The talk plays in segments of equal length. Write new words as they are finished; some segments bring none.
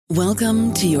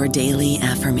Welcome to your daily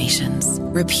affirmations.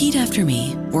 Repeat after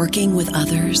me. Working with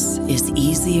others is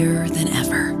easier than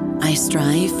ever. I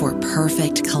strive for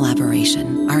perfect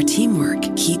collaboration. Our teamwork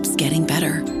keeps getting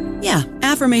better. Yeah,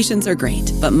 affirmations are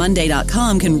great, but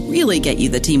Monday.com can really get you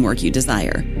the teamwork you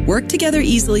desire. Work together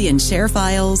easily and share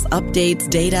files, updates,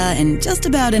 data, and just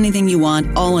about anything you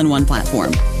want all in one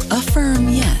platform. Affirm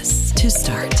yes to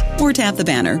start, or tap the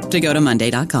banner to go to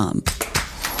Monday.com.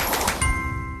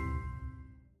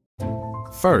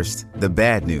 First, the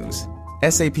bad news.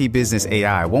 SAP Business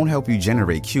AI won't help you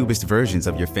generate cubist versions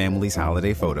of your family's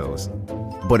holiday photos.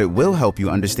 But it will help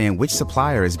you understand which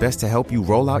supplier is best to help you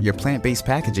roll out your plant-based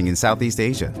packaging in Southeast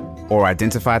Asia, or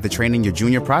identify the training your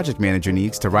junior project manager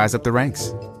needs to rise up the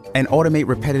ranks, and automate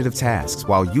repetitive tasks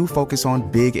while you focus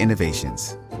on big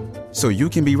innovations, so you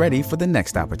can be ready for the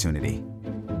next opportunity.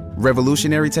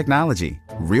 Revolutionary technology,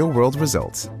 real-world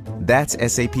results. That's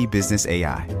SAP Business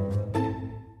AI.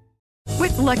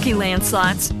 With Lucky Land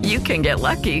Slots, you can get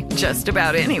lucky just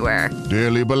about anywhere.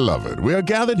 Dearly beloved, we are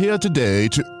gathered here today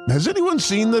to... Has anyone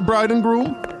seen the bride and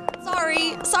groom?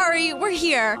 Sorry, we're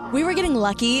here. We were getting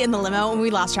lucky in the limo and we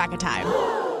lost track of time.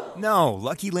 No,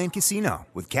 Lucky Land Casino,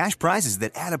 with cash prizes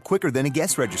that add up quicker than a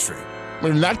guest registry.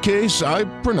 In that case, I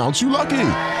pronounce you lucky.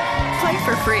 Play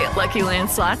for free at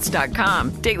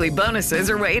LuckyLandSlots.com. Daily bonuses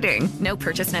are waiting. No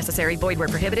purchase necessary. Void where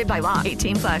prohibited by law.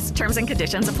 18+. Terms and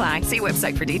conditions apply. See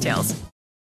website for details.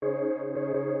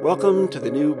 Welcome to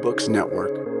the New Books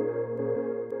Network.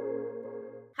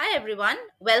 Hi everyone,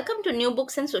 welcome to New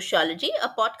Books in Sociology, a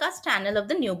podcast channel of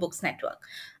the New Books Network.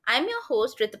 I'm your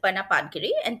host Uddipana,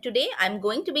 and today I'm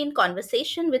going to be in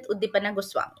conversation with Uddipana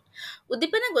Goswami.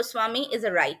 Uddipana Goswami is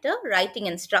a writer, writing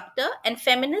instructor, and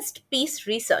feminist peace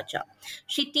researcher.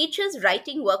 She teaches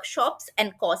writing workshops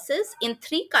and courses in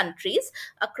 3 countries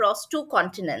across 2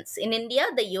 continents, in India,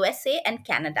 the USA, and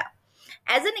Canada.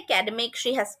 As an academic,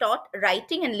 she has taught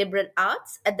writing and liberal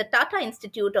arts at the Tata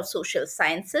Institute of Social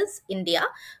Sciences, India,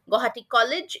 Guwahati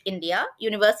College, India,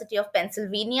 University of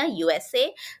Pennsylvania,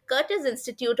 USA, Curtis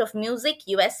Institute of Music,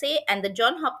 USA, and the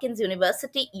Johns Hopkins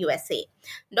University, USA.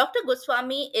 Dr.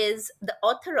 Goswami is the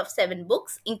author of 7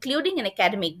 books, including an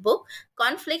academic book,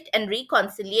 Conflict and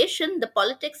Reconciliation, The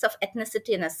Politics of Ethnicity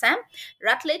in Assam,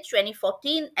 Routledge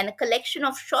 2014, and a collection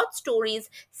of short stories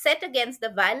set against the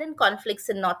violent conflicts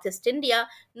in Northeast India,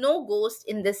 No Ghost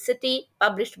in This City,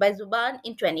 published by Zuban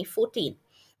in 2014.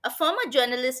 A former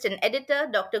journalist and editor,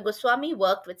 Dr. Goswami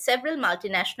worked with several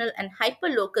multinational and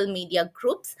hyperlocal media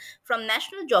groups, from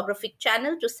National Geographic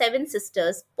Channel to Seven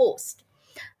Sisters Post.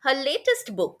 Her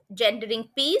latest book, Gendering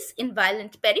Peace in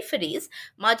Violent Peripheries,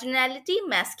 Marginality,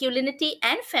 Masculinity,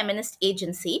 and Feminist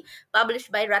Agency,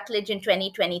 published by Routledge in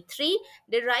 2023,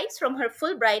 derives from her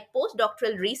Fulbright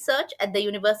postdoctoral research at the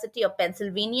University of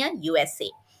Pennsylvania, USA.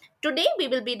 Today, we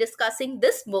will be discussing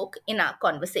this book in our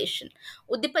conversation.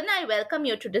 Uddipana, I welcome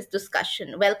you to this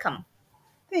discussion. Welcome.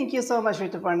 Thank you so much,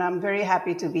 Uddipana. I'm very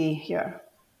happy to be here.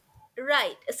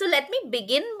 Right. So let me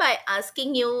begin by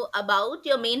asking you about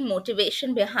your main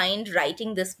motivation behind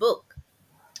writing this book.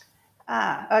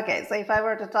 Okay. So if I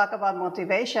were to talk about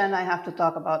motivation, I have to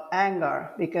talk about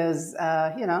anger because,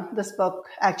 this book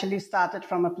actually started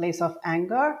from a place of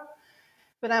anger.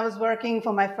 When I was working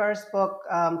for my first book,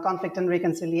 Conflict and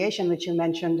Reconciliation, which you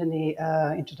mentioned in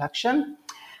the introduction,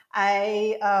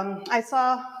 I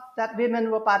saw that women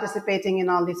were participating in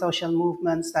all the social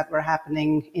movements that were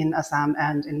happening in Assam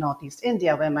and in Northeast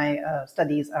India, where my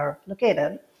studies are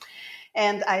located.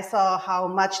 And I saw how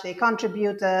much they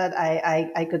contributed.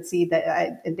 I could see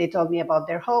that they told me about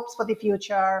their hopes for the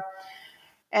future.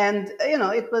 And,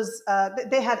 it was,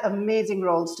 they had amazing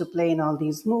roles to play in all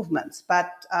these movements. But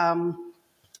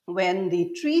when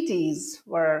the treaties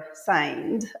were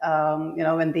signed,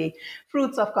 when the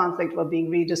fruits of conflict were being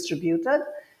redistributed,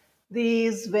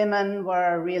 these women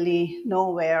were really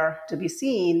nowhere to be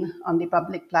seen on the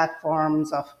public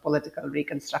platforms of political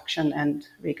reconstruction and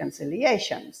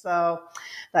reconciliation. So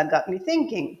that got me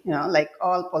thinking, like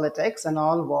all politics and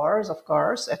all wars, of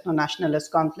course,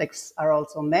 ethno-nationalist conflicts are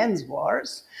also men's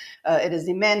wars. It is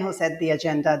the men who set the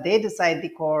agenda. They decide the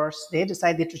course. They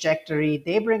decide the trajectory.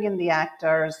 They bring in the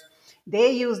actors.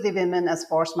 They use the women as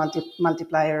force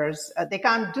multipliers. They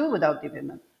can't do without the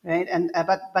women. Right,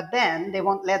 but then they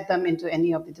won't let them into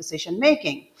any of the decision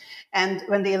making. And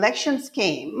when the elections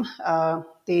came,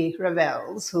 the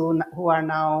rebels who are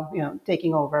now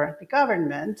taking over the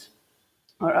government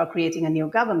or are creating a new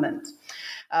government,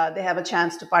 they have a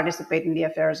chance to participate in the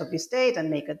affairs of the state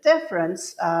and make a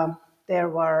difference. There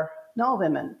were no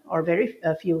women or very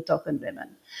few token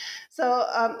women. So,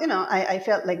 I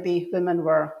felt like the women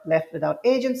were left without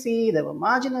agency, they were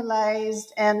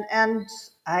marginalized, and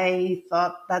I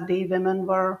thought that the women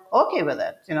were okay with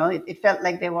it. It felt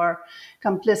like they were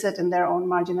complicit in their own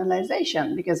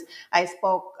marginalization because I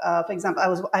spoke, for example,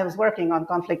 I was working on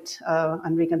conflict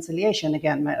and reconciliation,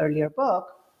 again, my earlier book,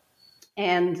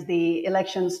 and the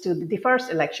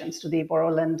first elections to the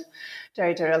Boroland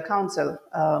Territorial Council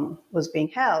was being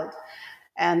held,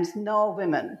 and no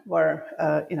women were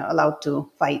allowed to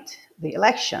fight the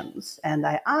elections. And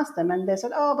I asked them, and they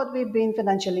said, "Oh, but we've been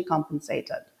financially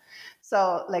compensated."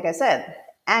 So, like I said,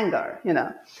 anger,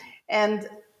 and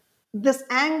this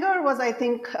anger was, I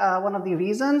think, one of the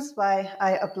reasons why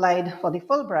I applied for the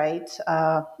Fulbright,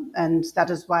 and that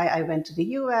is why I went to the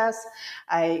US.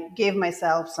 I gave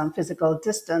myself some physical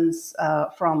distance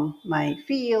from my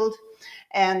field,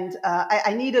 and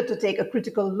I needed to take a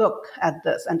critical look at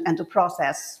this and to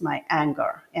process my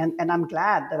anger. And I'm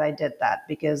glad that I did that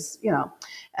because,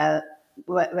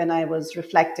 when I was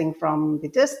reflecting from the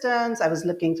distance, I was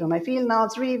looking through my field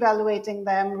notes, reevaluating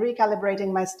them,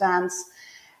 recalibrating my stance.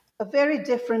 A very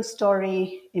different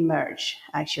story emerged,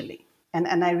 actually.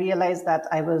 And I realized that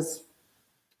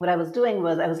what I was doing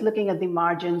was I was looking at the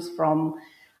margins from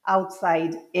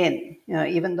outside in.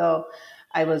 Even though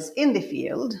I was in the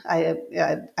field, I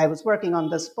was working on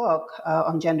this book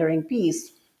on gendering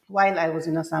peace while I was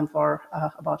in Assam for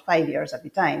about 5 years at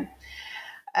the time.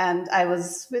 And I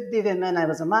was with the women, I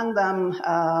was among them,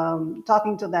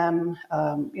 talking to them,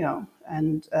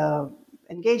 and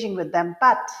engaging with them.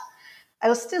 But I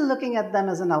was still looking at them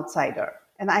as an outsider.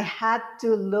 And I had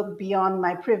to look beyond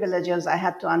my privileges. I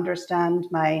had to understand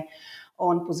my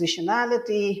own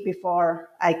positionality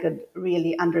before I could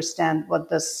really understand what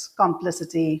this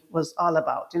complicity was all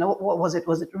about. What was it?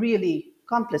 Was it really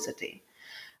complicity?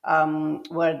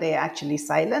 Were they actually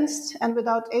silenced and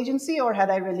without agency, or had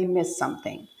I really missed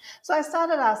something? So I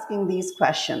started asking these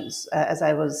questions as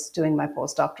I was doing my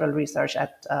postdoctoral research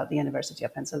at the University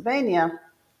of Pennsylvania.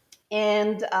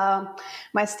 And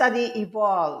my study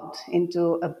evolved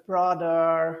into a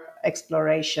broader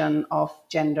exploration of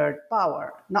gendered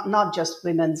power, not just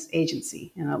women's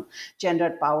agency,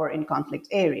 gendered power in conflict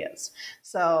areas.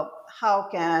 So how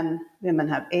can women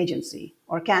have agency,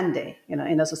 or can they,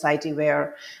 in a society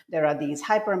where there are these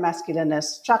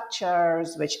hyper-masculinist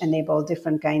structures which enable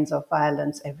different kinds of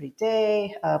violence every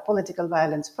day, political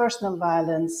violence, personal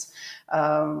violence,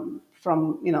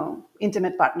 from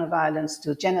intimate partner violence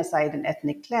to genocide and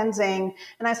ethnic cleansing.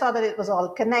 And I saw that it was all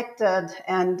connected,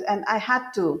 and I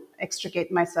had to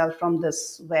extricate myself from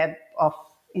this web of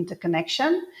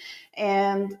interconnection.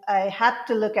 And I had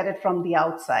to look at it from the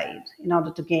outside in order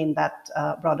to gain that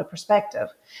broader perspective.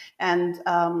 And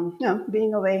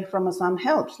being away from Assam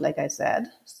helped, like I said.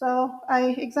 So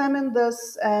I examined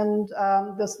this and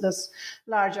this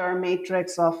larger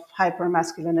matrix of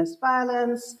hyper-masculinist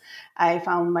violence. I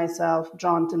found myself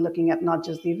drawn to looking at not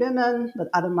just the women, but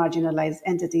other marginalized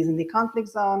entities in the conflict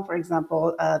zone. For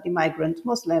example, the migrant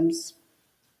Muslims.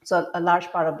 So a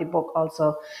large part of the book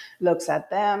also looks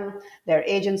at them, their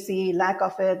agency, lack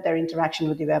of it, their interaction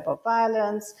with the web of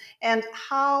violence, and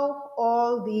how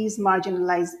all these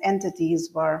marginalized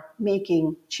entities were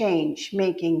making change,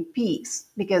 making peace,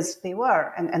 because they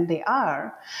were and they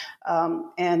are. I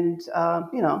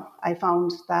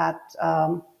found that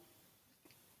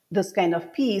this kind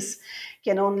of peace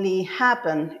can only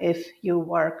happen if you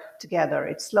work together.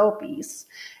 It's slow peace,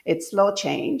 it's slow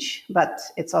change, but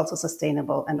it's also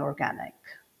sustainable and organic.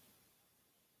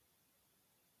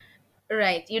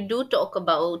 Right, you do talk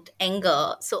about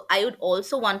anger. So I would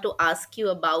also want to ask you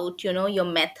about, your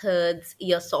methods,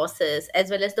 your sources,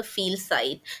 as well as the field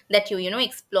side that you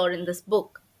explore in this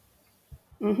book.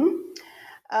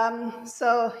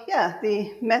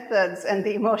 The methods and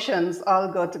the emotions all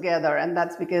go together, and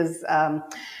that's because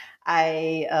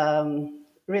I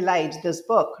this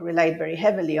book relied very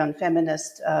heavily on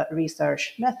feminist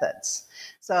research methods.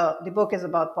 So the book is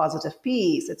about positive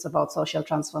peace, it's about social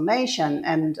transformation,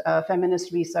 and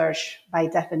feminist research, by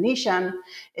definition,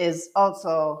 is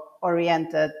also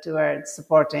oriented towards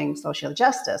supporting social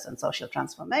justice and social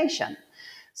transformation.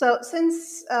 So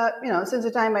since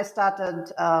the time I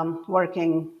started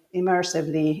working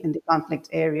immersively in the conflict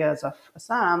areas of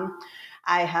Assam,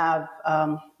 I have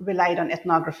relied on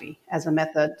ethnography as a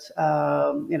method.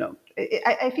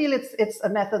 I feel it's a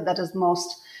method that is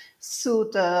most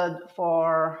suited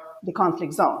for the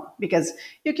conflict zone because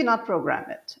you cannot program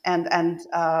it, and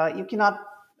you cannot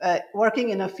working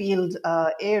in a field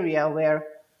area where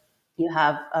you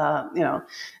have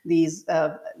these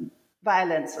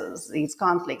violences, these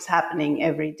conflicts happening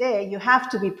every day, you have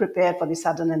to be prepared for the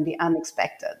sudden and the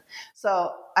unexpected.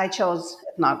 So I chose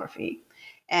ethnography.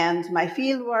 And my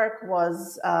field work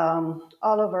was all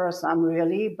over Assam,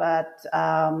 really, but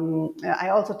I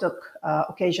also took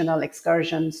occasional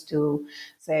excursions to,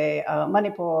 say,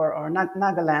 Manipur or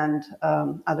Nagaland,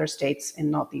 other states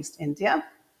in Northeast India.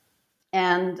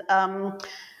 And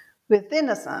within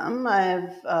Assam,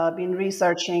 I've been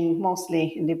researching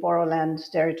mostly in the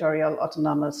Bodoland Territorial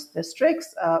Autonomous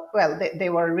Districts. They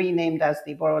were renamed as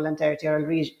the Bodoland Territorial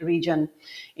Region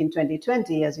in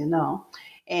 2020, as you know.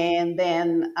 And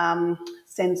then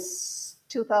since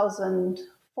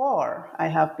 2004, I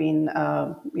have been,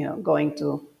 going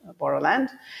to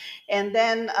Bodoland. And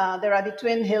then there are the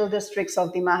twin hill districts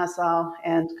of the Mahasau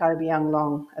and Karbi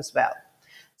Anglong as well.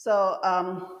 So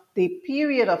the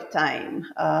period of time,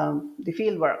 the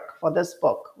fieldwork for this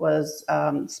book was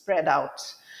spread out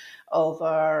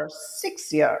over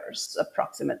 6 years,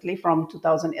 approximately, from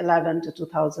 2011 to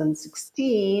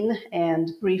 2016,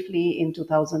 and briefly in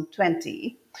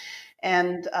 2020.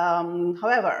 And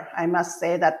however, I must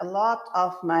say that a lot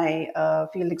of my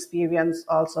field experience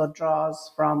also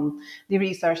draws from the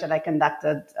research that I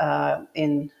conducted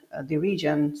in the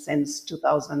region since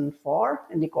 2004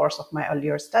 in the course of my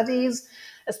earlier studies,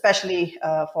 especially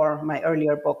for my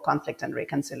earlier book, Conflict and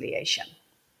Reconciliation.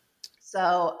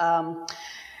 So,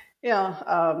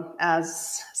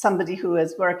 as somebody who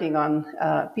is working on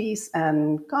peace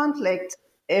and conflict,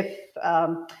 if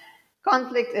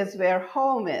conflict is where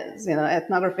home is,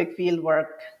 ethnographic fieldwork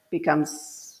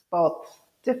becomes both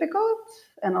difficult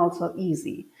and also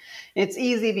easy. It's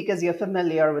easy because you're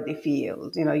familiar with the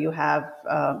field. You have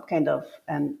kind of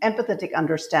an empathetic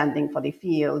understanding for the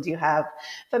field. You have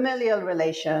familial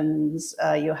relations.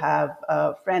 You have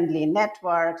friendly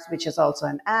networks, which is also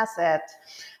an asset.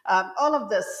 All of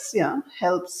this,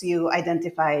 helps you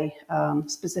identify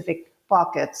specific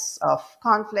pockets of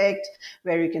conflict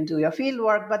where you can do your field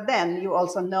work, but then you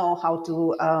also know how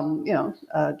to,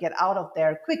 get out of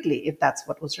there quickly if that's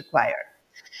what was required.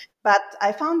 But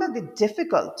I found that the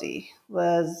difficulty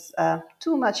was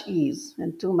too much ease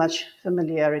and too much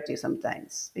familiarity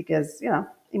sometimes, because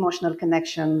emotional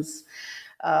connections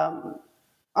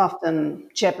often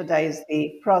jeopardize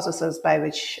the processes by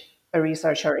which a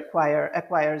researcher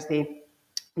acquires the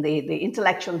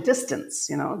intellectual distance,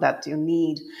 that you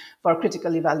need for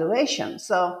critical evaluation.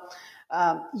 So,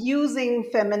 using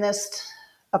feminist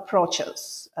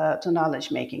approaches to knowledge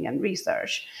making and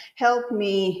research helped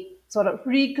me sort of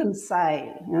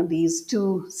reconcile, these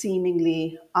two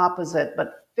seemingly opposite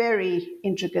but very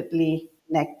intricately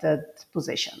connected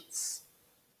positions.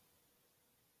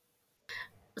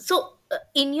 So,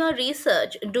 in your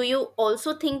research, do you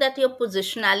also think that your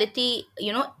positionality,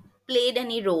 played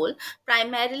any role?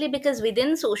 Primarily because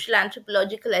within social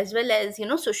anthropological as well as,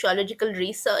 sociological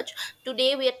research,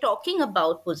 today we are talking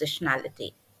about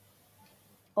positionality.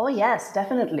 Oh, yes,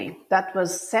 definitely. That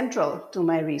was central to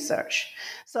my research.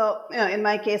 So, in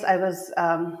my case,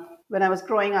 when I was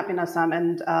growing up in Assam,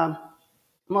 and I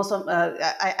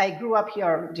grew up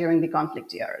here during the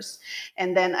conflict years,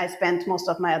 and then I spent most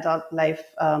of my adult life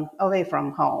away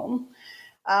from home.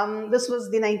 This was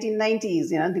the 1990s,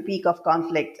 the peak of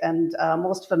conflict, and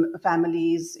most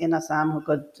families in Assam who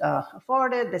could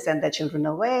afford it, they sent their children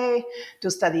away to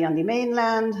study on the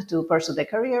mainland, to pursue their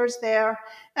careers there.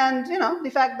 And, the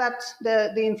fact that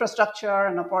the infrastructure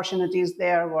and opportunities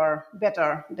there were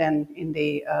better than in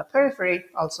the periphery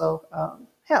also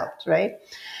helped, right?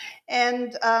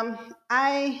 And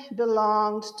I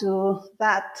belonged to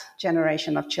that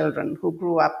generation of children who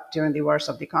grew up during the worst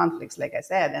of the conflicts, like I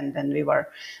said, and then we were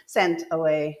sent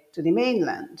away to the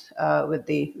mainland with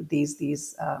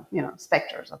these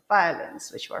specters of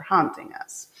violence which were haunting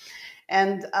us.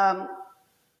 And I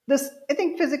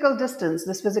think this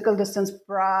physical distance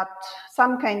brought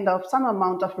some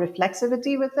amount of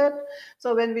reflexivity with it.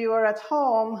 So when we were at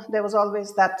home, there was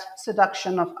always that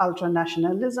seduction of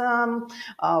ultranationalism,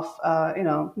 of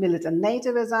militant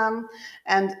nativism,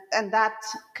 and that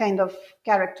kind of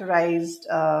characterized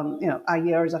our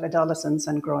years of adolescence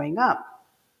and growing up.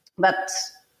 But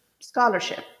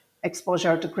scholarship,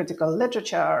 exposure to critical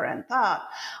literature and thought,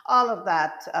 all of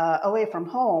that away from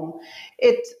home,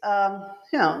 and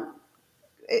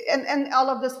all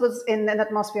of this was in an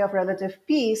atmosphere of relative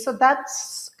peace. So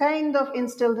that's kind of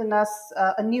instilled in us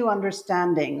a new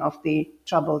understanding of the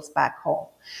troubles back home.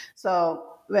 So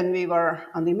when we were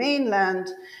on the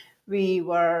mainland, we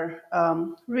were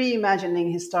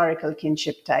reimagining historical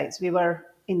kinship ties. We were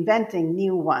inventing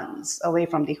new ones away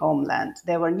from the homeland.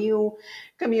 There were new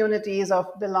communities of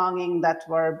belonging that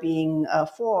were being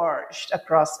forged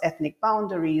across ethnic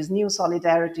boundaries. New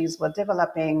solidarities were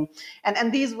developing.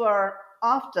 And these were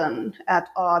often at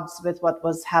odds with what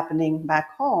was happening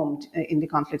back home in the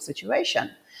conflict situation.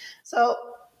 So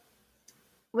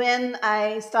when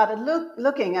I started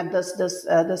looking at this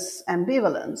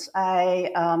ambivalence,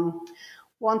 I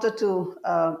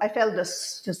felt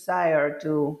this desire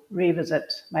to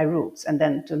revisit my roots and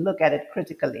then to look at it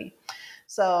critically.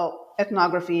 So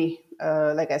ethnography,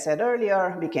 like I said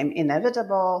earlier, became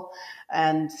inevitable,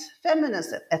 and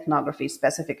feminist ethnography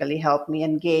specifically helped me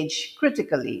engage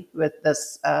critically with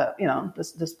this,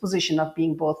 this position of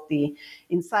being both the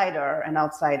insider and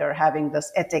outsider, having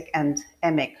this etic and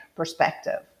emic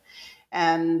perspective.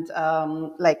 And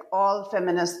like all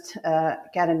feminist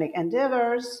academic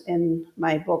endeavors in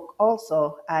my book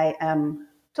also, I am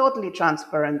totally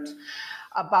transparent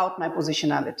about my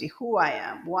positionality, who I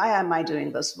am, why am I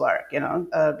doing this work,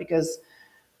 because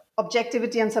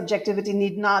objectivity and subjectivity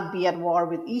need not be at war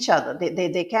with each other.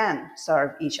 They can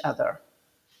serve each other.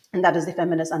 And that is the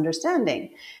feminist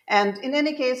understanding. And in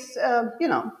any case,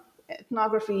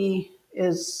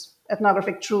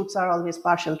 ethnographic truths are always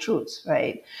partial truths,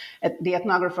 right? The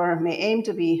ethnographer may aim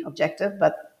to be objective,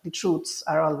 but the truths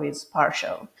are always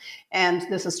partial. And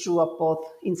this is true of both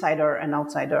insider and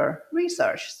outsider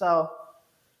research. So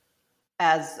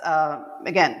as,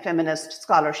 again, feminist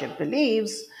scholarship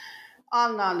believes,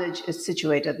 all knowledge is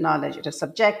situated knowledge. It is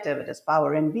subjective, it is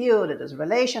power imbued, it is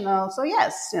relational. So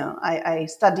yes, I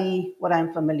study what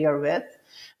I'm familiar with.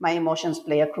 My emotions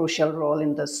play a crucial role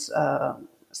in this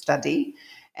study.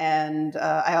 And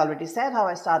I already said how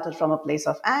I started from a place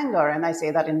of anger, and I say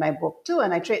that in my book too.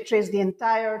 And I trace the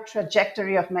entire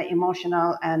trajectory of my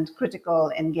emotional and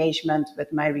critical engagement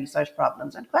with my research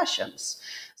problems and questions.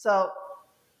 So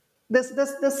this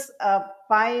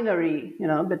binary,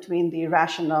 between the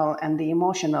rational and the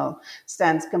emotional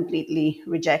stands completely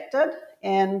rejected.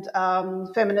 And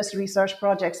feminist research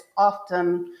projects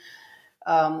often,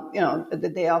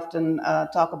 they often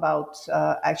talk about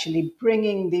actually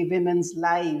bringing the women's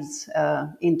lives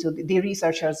into the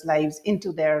researchers' lives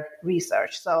into their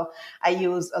research. So I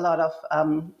use a lot of,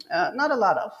 not a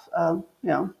lot of,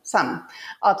 some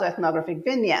autoethnographic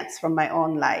vignettes from my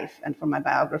own life and from my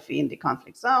biography in the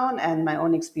conflict zone and my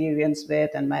own experience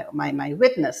with and my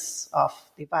witness of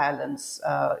the violence,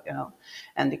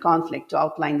 and the conflict to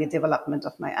outline the development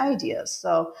of my ideas.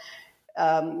 So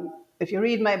if you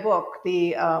read my book,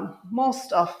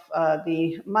 much of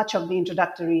the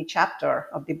introductory chapter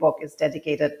of the book is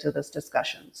dedicated to this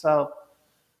discussion. So,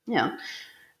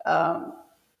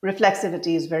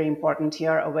 reflexivity is very important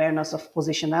here. Awareness of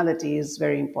positionality is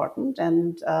very important.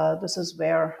 And this is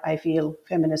where I feel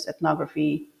feminist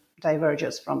ethnography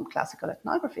diverges from classical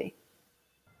ethnography.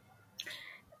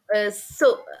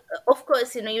 Of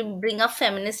course, you bring up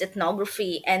feminist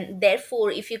ethnography, and therefore,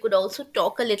 if you could also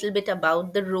talk a little bit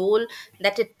about the role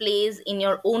that it plays in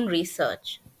your own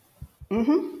research. Thank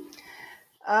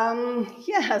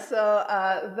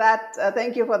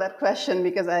you for that question,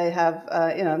 because I have,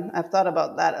 I've thought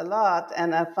about that a lot,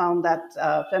 and I've found that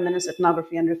feminist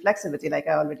ethnography and reflexivity, like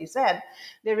I already said,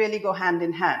 they really go hand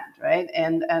in hand, right?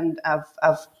 And I've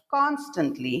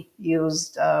constantly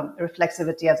used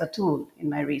reflexivity as a tool in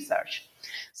my research.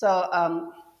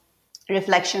 So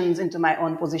reflections into my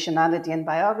own positionality and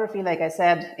biography, like I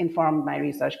said, informed my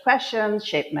research questions,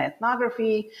 shaped my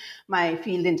ethnography, my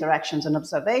field interactions and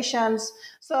observations.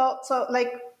 So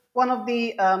like one of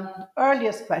the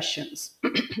earliest questions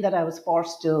that I was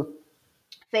forced to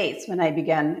face when I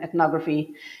began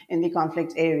ethnography in the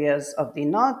conflict areas of the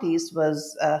Northeast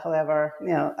was, however,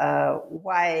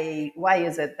 why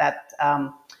is it that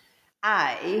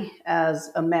I,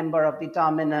 as a member of the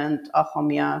dominant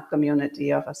Ahomya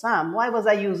community of Assam, why was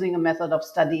I using a method of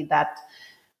study that,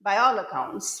 by all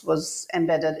accounts, was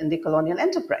embedded in the colonial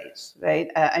enterprise, right?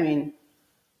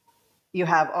 You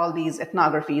have all these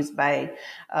ethnographies by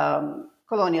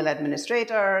colonial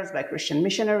administrators, by Christian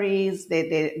missionaries.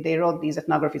 They wrote these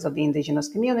ethnographies of the indigenous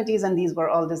communities, and these were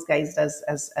all disguised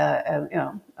as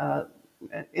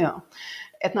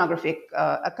ethnographic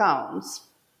accounts.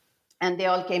 And they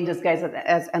all came disguised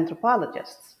as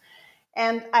anthropologists.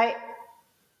 And I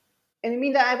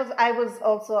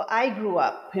grew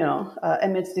up,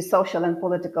 amidst the social and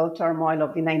political turmoil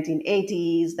of the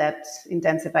 1980s that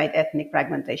intensified ethnic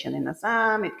fragmentation in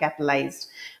Assam. It catalyzed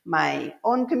my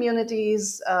own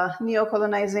community's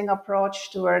neo-colonizing approach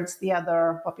towards the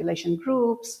other population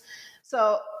groups.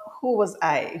 So who was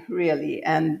I really?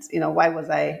 And, why was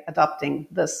I adopting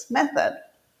this method?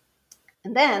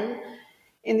 And then,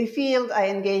 In the field, I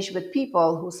engaged with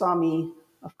people who saw me,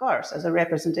 of course, as a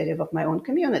representative of my own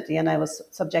community, and I was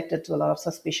subjected to a lot of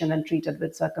suspicion and treated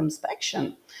with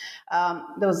circumspection.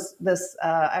 There was this,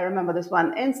 I remember this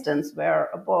one instance where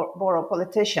a borough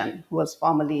politician who was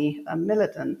formerly a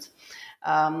militant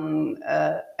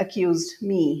accused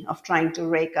me of trying to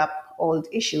rake up old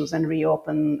issues and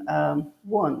reopen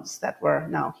wounds that were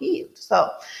now healed. So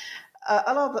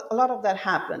a lot of that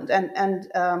happened, and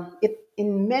it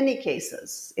in many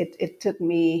cases it took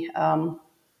me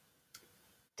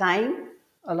time,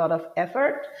 a lot of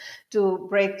effort to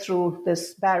break through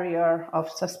this barrier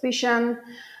of suspicion,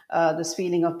 this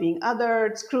feeling of being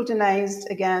othered,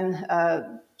 scrutinized again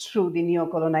through the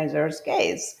neo-colonizer's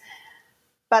gaze.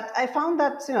 But I found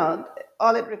that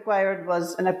all it required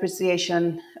was an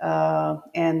appreciation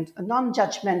and a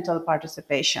non-judgmental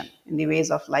participation in the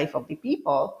ways of life of the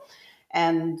people.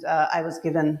 And I was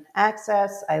given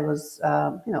access. I was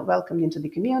welcomed into the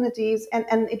communities,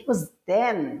 and it was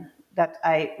then that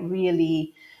I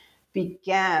really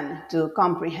began to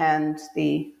comprehend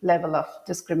the level of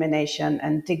discrimination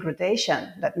and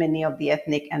degradation that many of the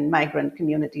ethnic and migrant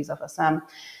communities of Assam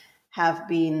have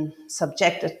been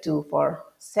subjected to for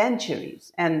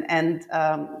centuries. And at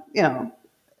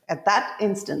that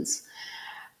instance,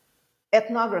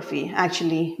 ethnography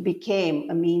actually became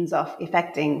a means of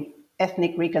effecting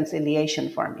ethnic reconciliation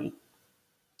for me.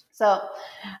 So,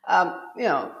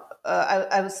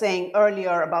 I was saying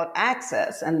earlier about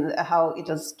access and how it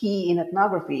was key in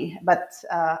ethnography, but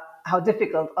how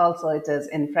difficult also it is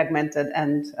in fragmented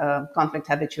and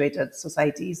conflict-habituated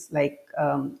societies like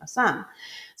Assam.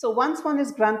 So once one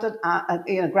is granted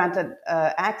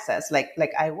access,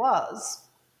 like I was,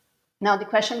 now the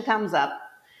question comes up: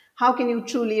 how can you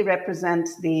truly represent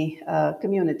the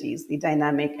communities, the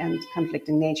dynamic and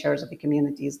conflicting natures of the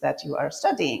communities that you are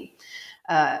studying?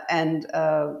 And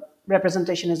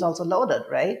representation is also loaded,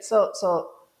 right? So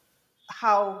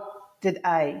how did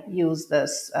I use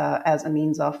this as a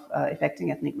means of effecting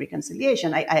ethnic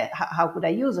reconciliation? How could I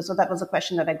use it? So that was a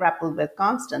question that I grappled with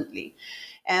constantly.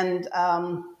 And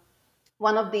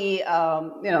one of the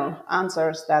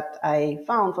answers that I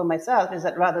found for myself is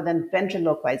that rather than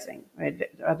ventriloquizing, right,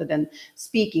 rather than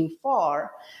speaking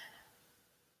for,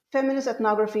 feminist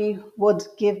ethnography would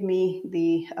give me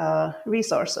the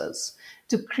resources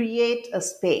to create a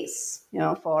space,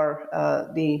 for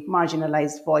the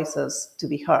marginalized voices to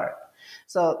be heard.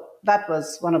 So that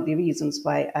was one of the reasons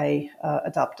why I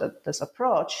adopted this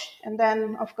approach. And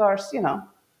then, of course,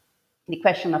 the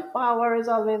question of power is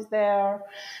always there.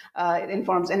 It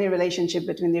informs any relationship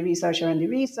between the researcher and the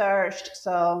researched.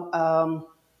 So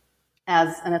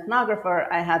as an ethnographer,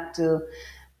 I had to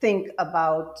think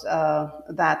about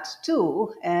that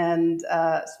too. And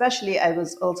especially I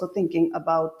was also thinking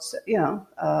about,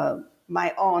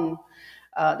 my own,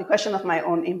 the question of my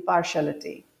own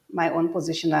impartiality, my own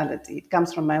positionality. It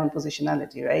comes from my own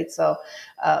positionality, right? So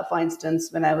for instance,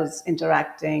 when I was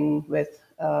interacting with,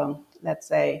 let's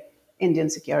say, Indian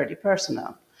security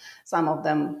personnel, some of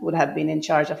them would have been in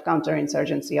charge of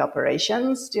counterinsurgency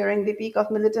operations during the peak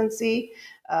of militancy.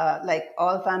 Like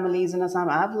all families in Assam,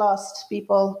 I've lost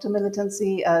people to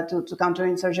militancy, to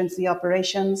counterinsurgency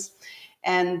operations.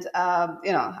 And,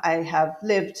 I have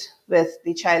lived with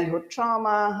the childhood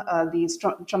trauma, these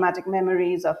traumatic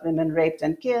memories of women raped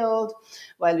and killed.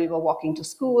 While we were walking to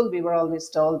school, we were always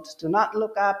told to not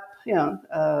look up, do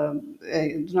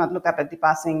not look up at the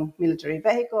passing military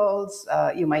vehicles.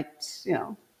 You might,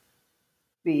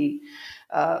 be,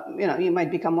 you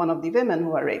might become one of the women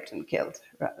who are raped and killed,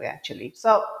 actually.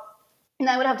 So, and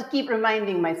I would have to keep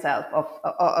reminding myself of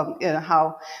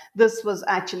how this was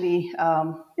actually,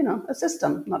 a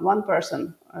system, not one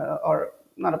person or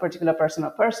not a particular person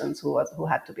or persons who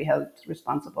had to be held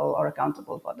responsible or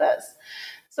accountable for this.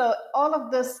 So all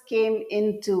of this came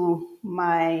into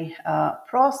my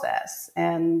process,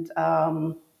 and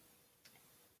I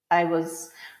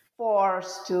was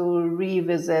forced to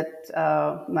revisit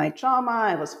my trauma.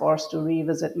 I was forced to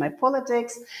revisit my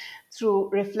politics through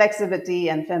reflexivity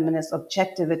and feminist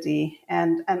objectivity.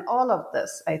 And all of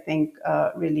this, I think,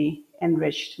 really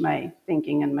enriched my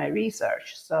thinking and my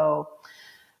research. So,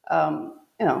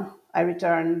 I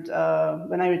returned,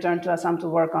 when I returned to Assam to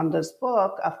work on this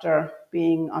book after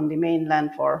being on the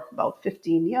mainland for about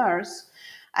 15 years,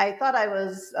 I thought I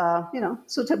was,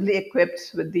 suitably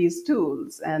equipped with these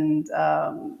tools. And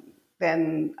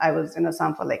then I was in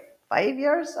Assam for like 5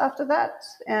 years after that.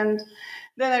 And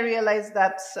then I realized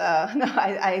that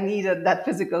I needed that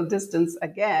physical distance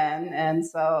again. And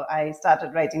so I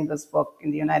started writing this book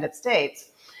in the United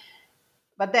States.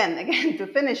 But then again, to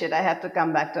finish it, I had to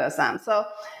come back to Assam. So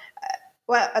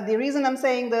Well, the reason I'm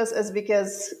saying this is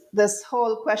because this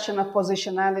whole question of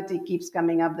positionality keeps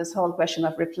coming up, this whole question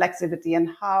of reflexivity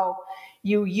and how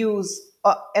you use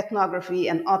ethnography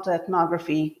and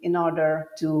autoethnography in order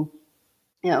to,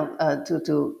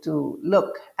 to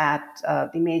look at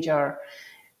the major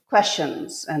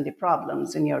questions and the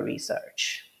problems in your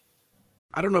research.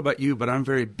 I don't know about you, but I'm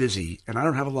very busy and I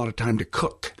don't have a lot of time to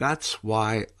cook. That's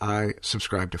why I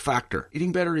subscribe to Factor.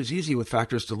 Eating better is easy with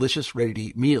Factor's delicious,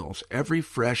 ready-to-eat meals. Every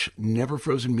fresh, never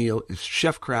frozen meal is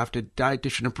chef-crafted,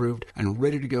 dietitian approved, and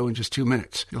ready to go in just 2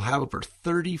 minutes. You'll have over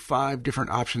 35 different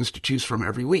options to choose from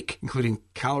every week, including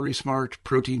Calorie Smart,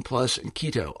 Protein Plus, and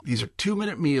Keto. These are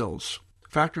 2-minute meals.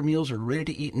 Factor meals are ready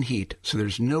to eat and heat, so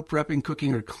there's no prepping,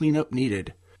 cooking, or cleanup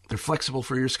needed. They're flexible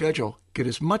for your schedule. Get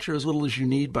as much or as little as you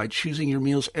need by choosing your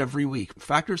meals every week.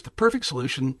 Factor is the perfect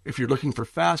solution if you're looking for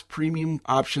fast, premium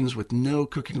options with no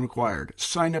cooking required.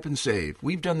 Sign up and save.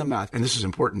 We've done the math, and this is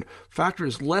important. Factor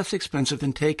is less expensive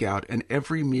than takeout, and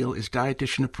every meal is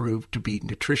dietitian approved to be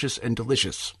nutritious and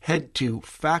delicious. Head to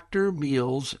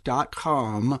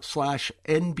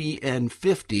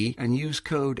factormeals.com/NBN50 and use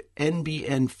code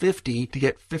NBN50 to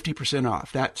get 50%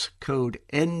 off. That's code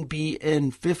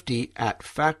NBN50 at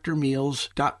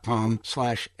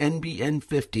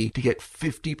factormeals.com/NBN50 to get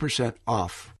 50%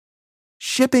 off.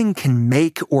 Shipping can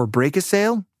make or break a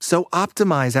sale, so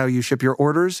optimize how you ship your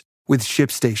orders with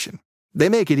ShipStation. They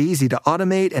make it easy to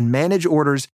automate and manage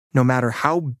orders no matter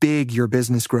how big your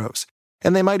business grows.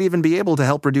 And they might even be able to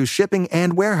help reduce shipping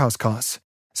and warehouse costs.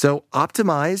 So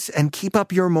optimize and keep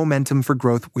up your momentum for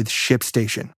growth with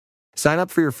ShipStation. Sign up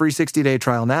for your free 60-day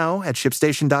trial now at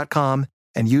ShipStation.com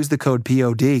and use the code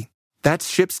POD.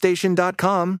 That's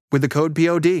ShipStation.com with the code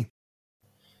POD.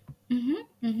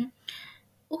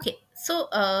 Okay, so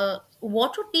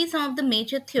what would be some of the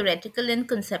major theoretical and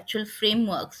conceptual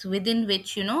frameworks within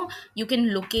which, you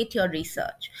can locate your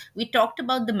research? We talked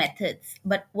about the methods,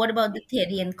 but what about the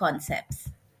theory and concepts?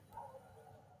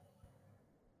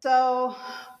 So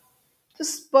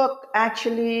this book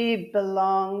actually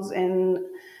belongs in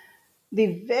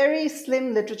the very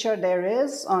slim literature there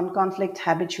is on conflict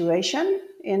habituation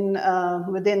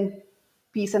within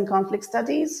peace and conflict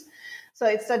studies. So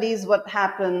it studies what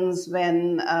happens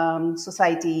when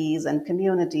societies and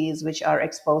communities which are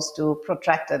exposed to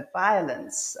protracted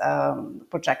violence,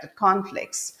 protracted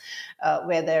conflicts,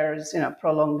 where there's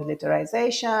prolonged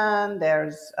militarization,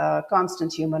 there's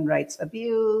constant human rights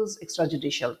abuse,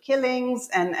 extrajudicial killings,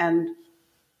 and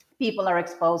people are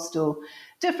exposed to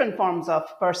different forms of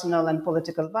personal and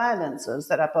political violences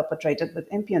that are perpetrated with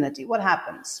impunity. What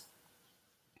happens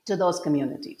to those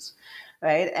communities,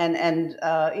 right? And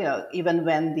even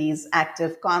when these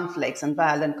active conflicts and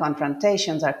violent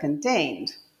confrontations are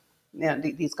contained,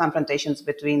 these confrontations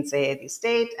between, say, the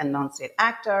state and non-state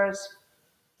actors,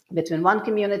 between one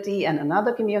community and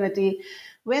another community,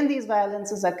 when these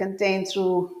violences are contained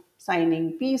through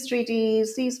signing peace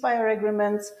treaties, ceasefire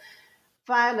agreements,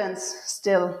 violence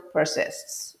still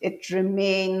persists. It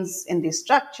remains in the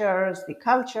structures, the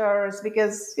cultures,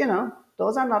 because,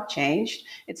 those are not changed.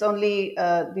 It's only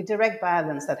the direct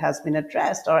violence that has been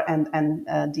addressed and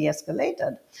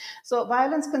de-escalated. So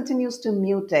violence continues to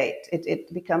mutate.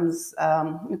 It becomes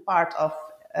part of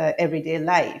everyday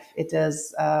life. It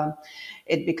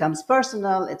becomes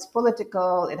personal, it's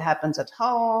political, it happens at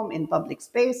home, in public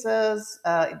spaces,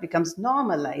 it becomes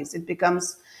normalized, it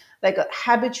becomes like a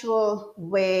habitual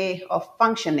way of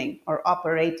functioning or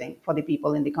operating for the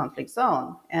people in the conflict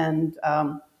zone. And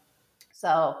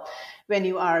so when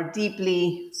you are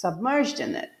deeply submerged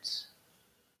in it,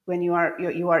 when you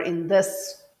are in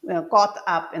this, caught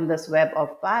up in this web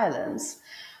of violence,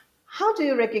 how do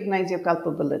you recognize your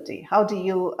culpability? How do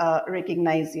you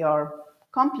recognize your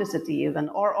complicity even,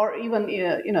 or even,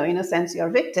 in a sense,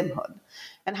 your victimhood?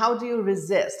 And how do you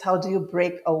resist? How do you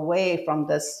break away from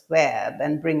this web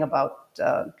and bring about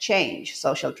change,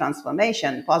 social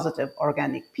transformation, positive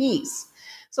organic peace?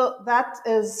 So that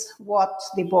is what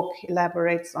the book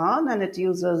elaborates on, and it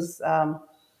uses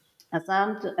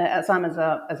Assam as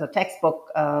a textbook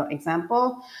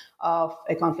example of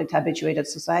a conflict-habituated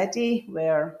society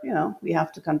where, we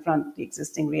have to confront the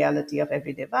existing reality of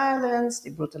everyday violence,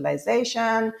 the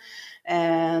brutalization,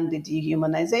 and the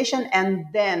dehumanization, and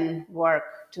then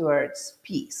work towards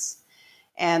peace.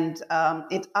 And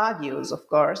it argues, of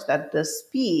course, that this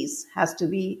peace has to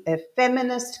be a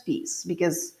feminist peace,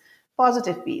 because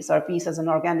positive peace, or peace as an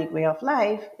organic way of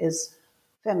life, is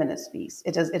feminist peace.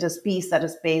 It is peace that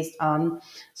is based on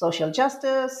social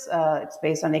justice. It's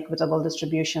based on equitable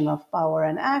distribution of power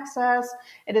and access.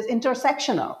 It is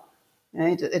intersectional.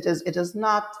 Right? It is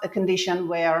not a condition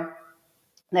where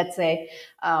let's say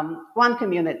one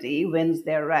community wins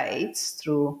their rights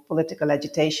through political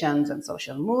agitations and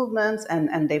social movements,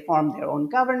 and they form their own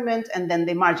government, and then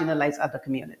they marginalize other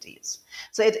communities.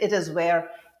 So it is where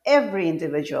every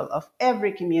individual of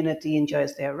every community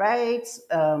enjoys their rights,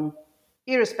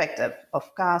 irrespective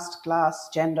of caste, class,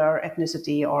 gender,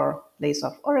 ethnicity, or place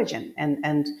of origin.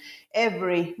 And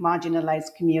every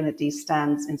marginalized community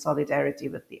stands in solidarity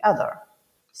with the other.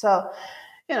 So,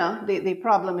 the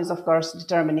problem is, of course,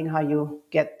 determining how you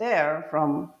get there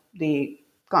from the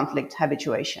conflict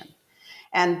habituation.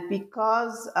 And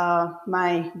because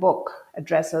my book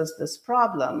addresses this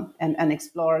problem and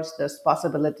explores this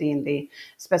possibility in the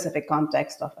specific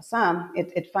context of Assam,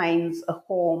 it finds a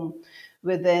home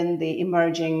within the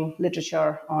emerging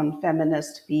literature on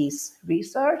feminist peace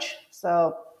research.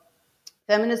 So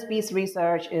feminist peace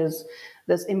research is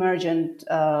this emergent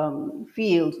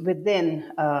field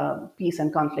within peace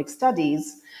and conflict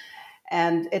studies,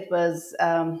 and it was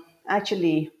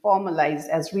actually formalized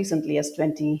as recently as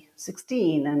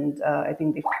 2016. And I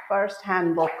think the first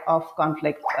handbook of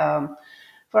conflict,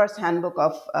 first handbook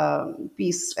of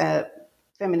peace,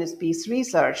 feminist peace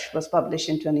research was published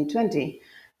in 2020.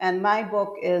 And my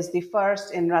book is the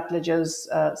first in Routledge's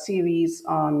series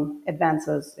on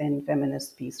advances in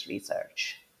feminist peace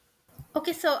research.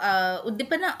 Okay, so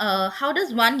Uddipana, how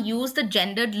does one use the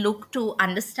gendered look to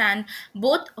understand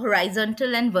both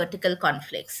horizontal and vertical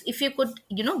conflicts? If you could,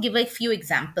 give a few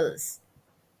examples.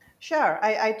 Sure.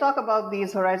 I talk about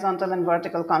these horizontal and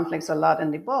vertical conflicts a lot in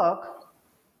the book.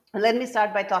 Let me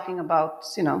start by talking about,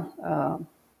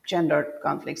 gendered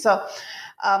conflicts. So,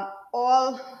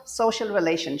 all social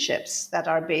relationships that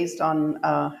are based on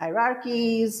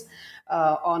hierarchies,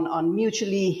 on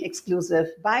mutually exclusive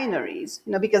binaries,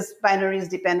 because binaries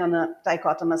depend on a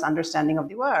dichotomous understanding of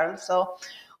the world. So,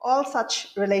 all such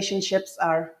relationships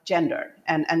are gendered.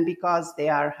 And because they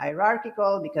are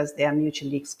hierarchical, because they are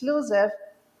mutually exclusive,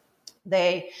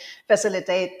 they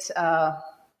facilitate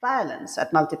violence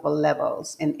at multiple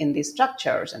levels in these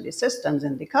structures and these systems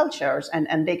and the cultures,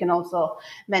 and they can also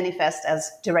manifest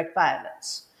as direct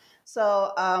violence.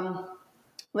 So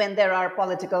when there are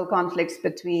political conflicts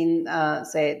between,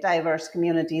 say, diverse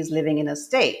communities living in a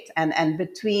state, and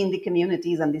between the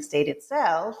communities and the state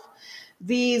itself,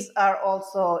 these are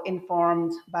also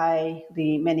informed by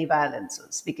the many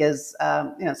violences, because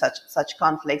such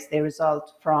conflicts, they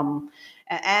result from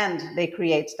and they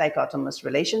create dichotomous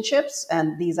relationships,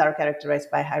 and these are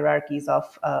characterized by hierarchies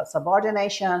of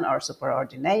subordination or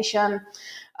superordination.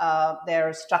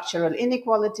 There's structural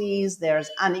inequalities, there's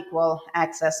unequal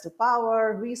access to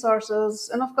power, resources,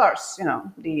 and of course,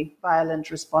 the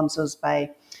violent responses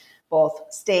by both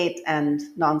state and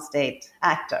non-state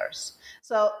actors.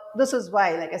 So this is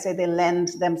why, like I say, they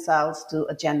lend themselves to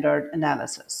a gendered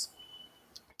analysis.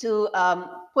 To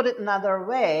put it another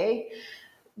way,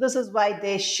 this is why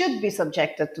they should be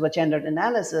subjected to a gendered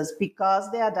analysis, because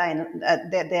they are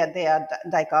they are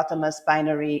dichotomous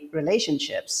binary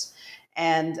relationships,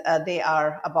 and they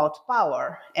are about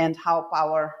power and how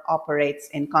power operates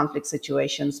in conflict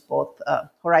situations, both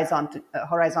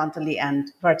horizontally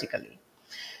and vertically.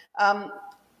 Um,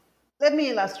 Let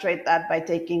me illustrate that by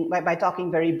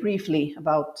talking very briefly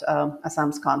about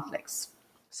Assam's conflicts.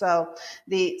 So,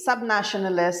 the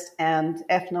subnationalist and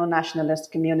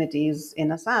ethno-nationalist communities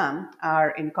in Assam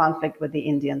are in conflict with the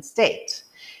Indian state.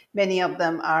 Many of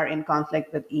them are in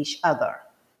conflict with each other.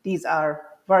 These are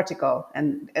vertical,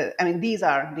 and these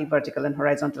are the vertical and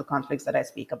horizontal conflicts that I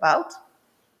speak about.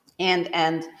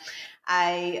 And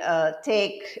I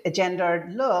take a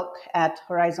gendered look at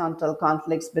horizontal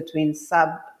conflicts between sub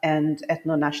and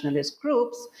ethno-nationalist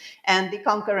groups, and the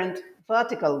concurrent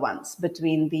vertical ones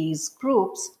between these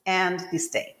groups and the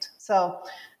state. So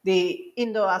the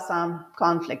Indo-Assam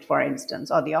conflict, for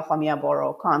instance, or the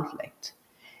Oromia-Boro conflict.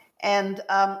 And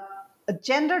a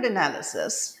gendered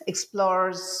analysis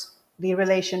explores the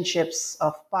relationships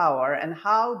of power and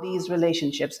how these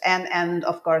relationships, and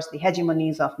of course the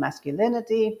hegemonies of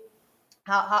masculinity,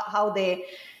 how they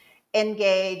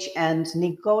engage and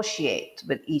negotiate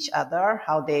with each other,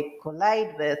 how they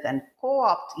collide with and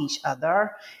co-opt each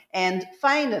other, and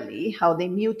finally how they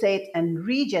mutate and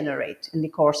regenerate in the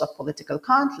course of political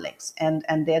conflicts. And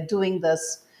they're doing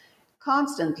this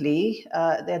constantly.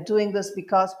 They're doing this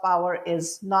because power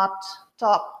is not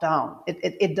top down.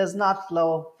 It does not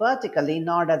flow vertically,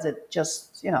 nor does it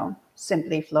just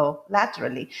simply flow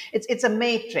laterally. It's a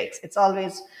matrix. It's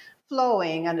always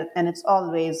flowing, and it's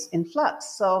always in flux.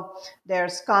 So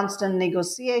there's constant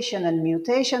negotiation and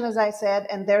mutation, as I said,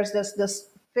 and there's this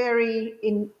very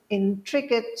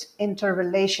intricate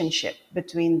interrelationship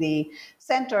between the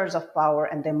centers of power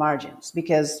and their margins,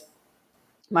 because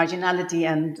marginality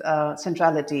and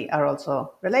centrality are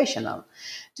also relational.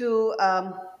 To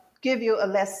give you a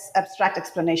less abstract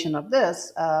explanation of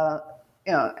this,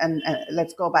 and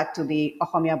let's go back to the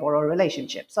Ohomia-Boro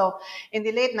relationship. So in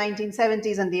the late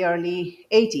 1970s and the early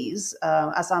 80s,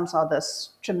 Assam saw this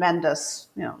tremendous,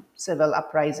 civil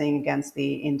uprising against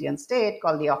the Indian state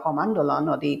called the Ahom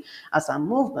Andolan, or the Assam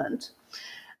movement.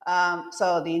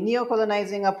 So the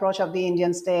neo-colonizing approach of the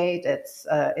Indian state, its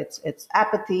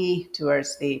apathy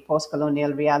towards the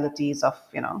post-colonial realities of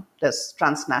this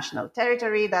transnational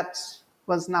territory that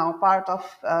was now part of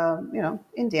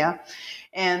India,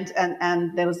 and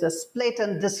there was this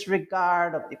blatant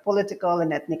disregard of the political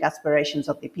and ethnic aspirations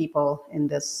of the people in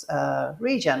this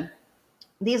region.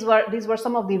 These were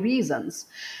some of the reasons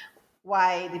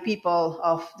why the people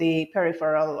of the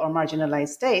peripheral or marginalized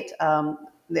state,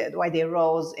 why they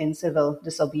rose in civil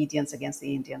disobedience against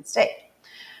the Indian state.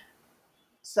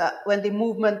 So when the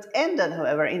movement ended,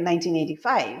 however, in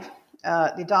 1985,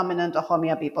 the dominant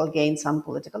Ohomia people gained some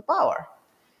political power.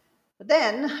 But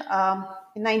then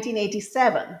in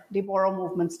 1987, the Boro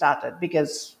movement started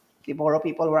because the Boro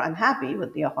people were unhappy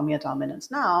with the Ohomia dominance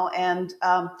now, and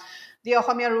the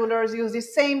Ohomia rulers used the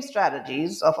same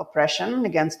strategies of oppression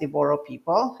against the Boro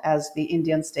people as the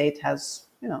Indian state has,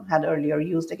 had earlier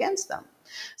used against them.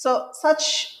 So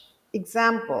such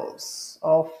examples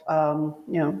of,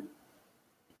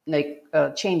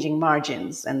 changing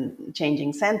margins and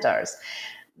changing centers,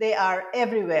 they are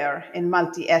everywhere in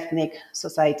multi-ethnic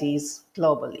societies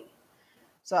globally.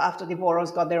 So after the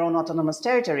Boros got their own autonomous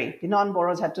territory, the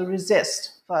non-Boros had to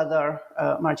resist further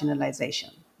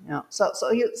marginalization.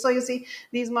 So you see,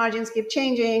 these margins keep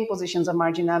changing. Positions of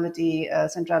marginality,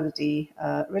 centrality,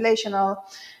 relational.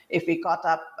 If we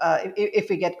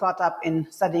get caught up in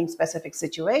studying specific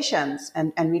situations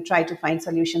and we try to find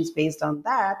solutions based on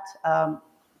that,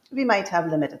 we might have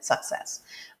limited success.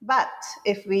 But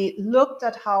if we looked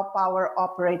at how power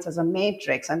operates as a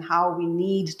matrix and how we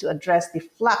need to address the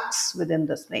flux within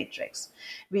this matrix,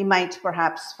 we might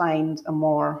perhaps find a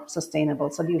more sustainable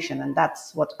solution. And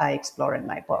that's what I explore in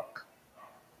my book.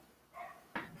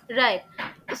 Right.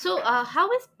 So, how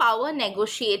is power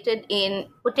negotiated in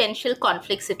potential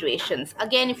conflict situations?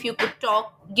 Again, if you could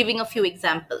talk, giving a few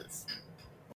examples.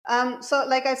 So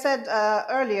like I said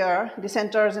earlier, the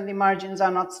centers and the margins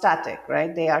are not static,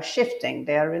 right? They are shifting,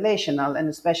 they are relational, and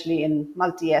especially in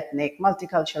multi-ethnic,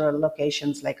 multicultural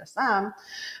locations like Assam,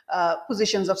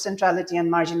 positions of centrality and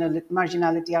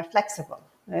marginality are flexible,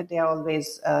 right? They are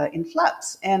always in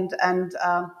flux. And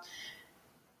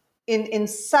in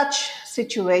such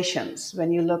situations,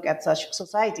 when you look at such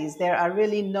societies, there are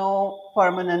really no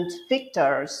permanent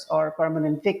victors or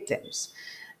permanent victims.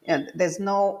 And there's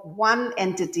no one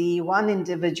entity, one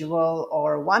individual,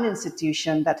 or one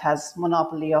institution that has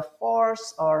monopoly of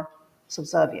force or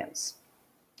subservience.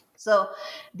 So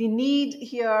the need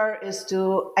here is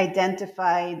to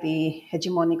identify the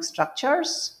hegemonic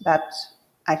structures that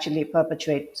actually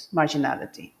perpetuate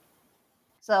marginality.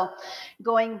 So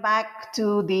going back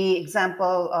to the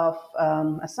example of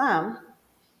Assam,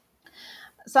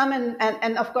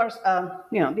 and of course,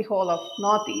 the whole of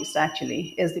Northeast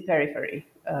actually is the periphery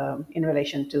in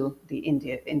relation to the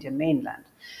Indian mainland.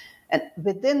 And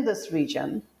within this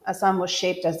region, Assam was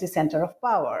shaped as the center of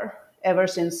power ever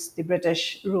since the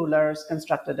British rulers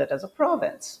constructed it as a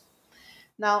province.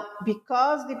 Now,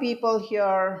 because the people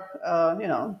here,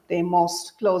 they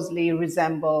most closely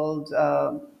resembled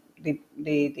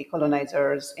the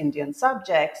colonizers' Indian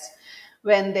subjects,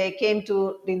 when they came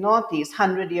to the Northeast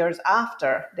 100 years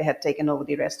after they had taken over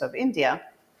the rest of India,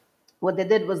 what they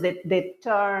did was they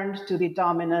turned to the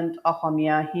dominant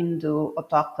Ohomia Hindu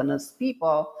autochthonous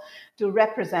people to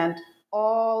represent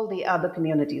all the other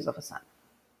communities of Assam.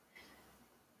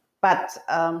 But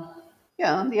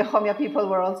the Ohomia people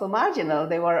were also marginal.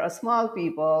 They were a small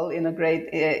people in the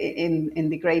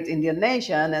great Indian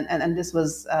nation, and this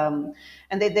was,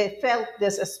 and they felt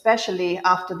this especially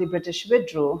after the British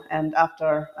withdrew and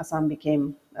after Assam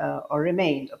became or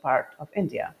remained a part of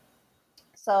India.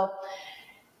 So,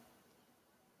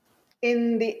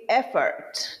 in the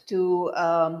effort to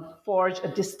forge a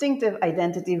distinctive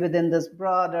identity within this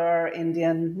broader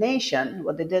Indian nation,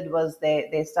 what they did was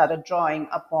they started drawing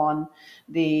upon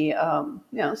the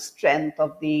strength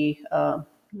of the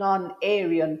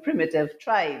non-Aryan primitive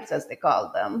tribes, as they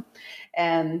called them,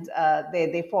 and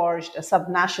they forged a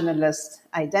subnationalist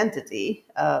identity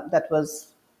that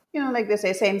was, like they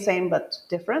say, same but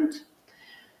different.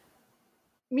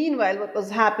 Meanwhile, what was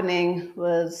happening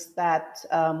was that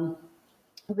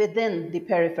within the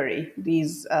periphery,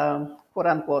 these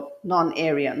quote-unquote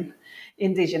non-Aryan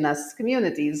indigenous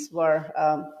communities were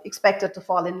expected to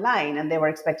fall in line, and they were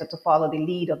expected to follow the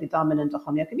lead of the dominant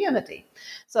Oromia community.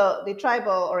 So the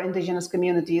tribal or indigenous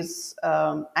communities,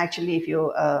 actually, if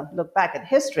you look back at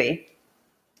history,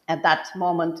 at that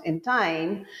moment in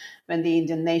time, when the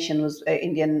Indian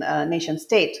nation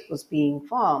state was being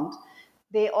formed,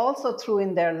 they also threw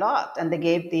in their lot and they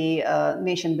gave the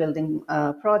nation building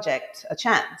project a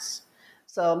chance.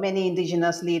 So many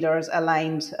indigenous leaders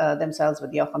aligned themselves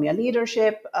with the Oromia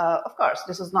leadership. Of course,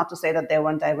 this is not to say that there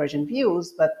weren't divergent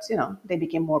views, but they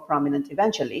became more prominent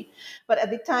eventually. But at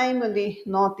the time when the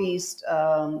Northeast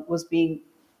was being,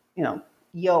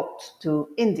 yoked to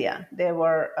India, there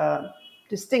were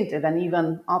distinctive and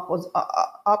even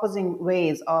opposing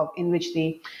ways in which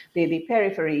the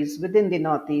peripheries within the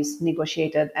Northeast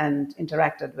negotiated and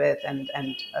interacted with, and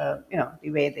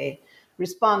the way they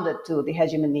responded to the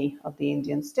hegemony of the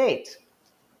Indian state.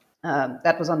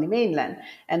 That was on the mainland.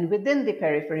 And within the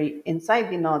periphery,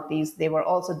 inside the Northeast, they were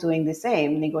also doing the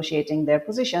same, negotiating their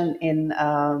position in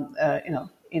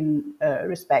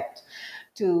respect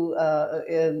to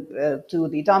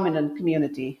the dominant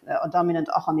community, or dominant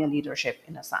Oromia leadership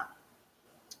in Assam.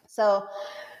 So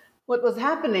what was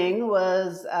happening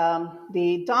was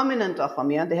the dominant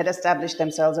Oromia, they had established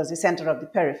themselves as the center of the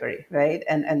periphery, right?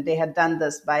 And they had done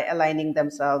this by aligning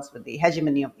themselves with the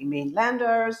hegemony of the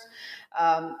mainlanders.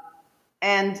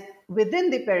 And within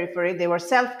the periphery, they were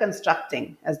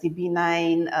self-constructing as the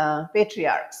benign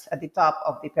patriarchs at the top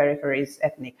of the periphery's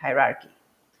ethnic hierarchy.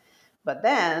 But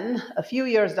then, a few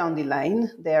years down the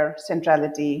line, their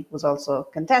centrality was also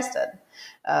contested.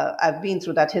 I've been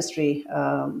through that history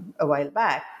a while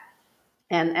back.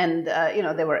 And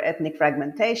there were ethnic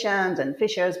fragmentations and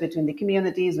fissures between the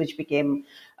communities, which became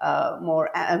more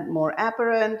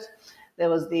apparent. There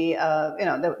was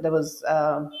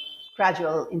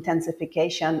gradual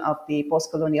intensification of the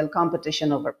post-colonial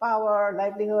competition over power,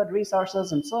 livelihood,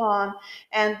 resources, and so on.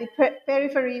 And the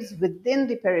peripheries within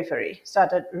the periphery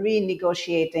started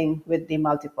renegotiating with the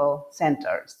multiple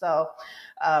centers. So,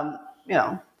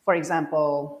 for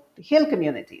example, the hill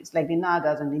communities like the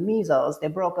Nagas and the Mizos, they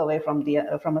broke away from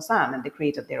Assam and they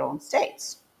created their own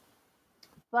states.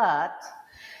 But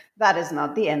that is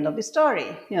not the end of the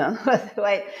story.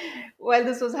 While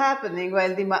this was happening,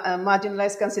 while the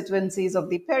marginalized constituencies of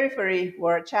the periphery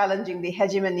were challenging the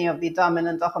hegemony of the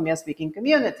dominant Oromia-speaking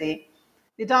community,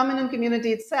 the dominant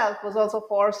community itself was also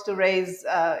forced to raise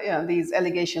these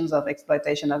allegations of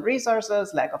exploitation of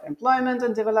resources, lack of employment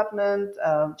and development,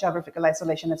 geographical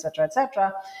isolation,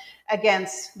 etc.,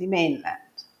 against the mainland.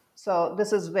 So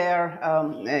this is where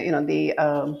the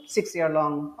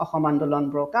 6-year-long Ahom Andolan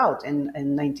broke out in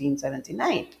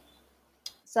 1979.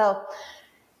 So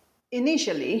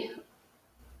initially,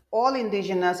 all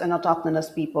indigenous and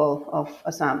autochthonous people of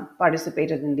Assam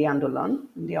participated in the Andolan,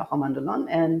 in the Ahom Andolan,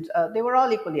 and they were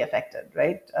all equally affected,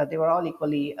 right? They were all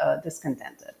equally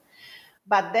discontented.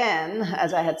 But then,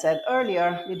 as I had said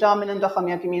earlier, the dominant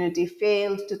Oromia community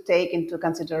failed to take into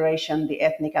consideration the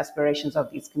ethnic aspirations of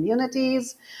these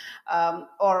communities,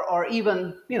 or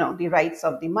even, the rights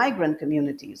of the migrant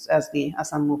communities as the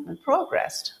Assam movement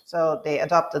progressed. So they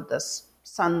adopted this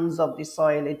sons of the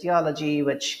soil ideology,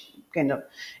 which kind of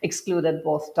excluded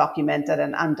both documented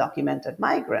and undocumented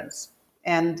migrants.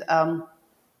 And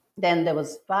then there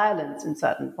was violence in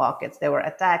certain pockets. There were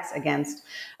attacks against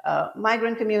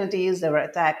migrant communities. There were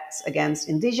attacks against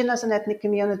indigenous and ethnic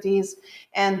communities.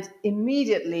 And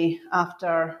immediately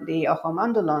after the Ahom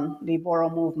Andolan, the Boro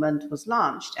movement was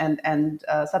launched. And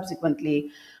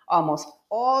subsequently, almost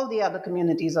all the other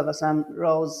communities of Assam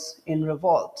rose in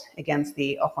revolt against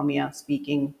the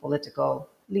Oromia-speaking political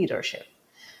leadership.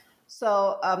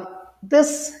 So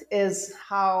this is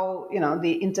how,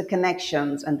 the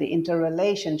interconnections and the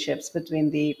interrelationships between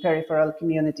the peripheral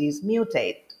communities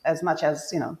mutate as much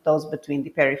as, those between the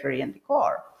periphery and the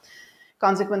core.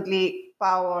 Consequently,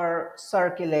 power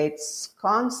circulates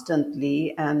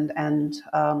constantly, and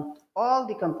all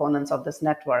the components of this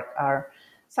network are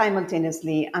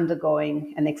simultaneously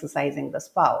undergoing and exercising this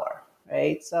power,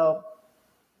 right? So,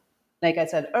 like I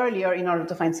said earlier, in order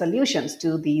to find solutions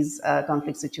to these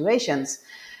conflict situations,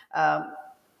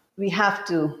 we have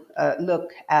to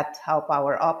look at how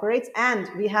power operates, and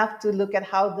we have to look at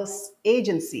how this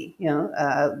agency,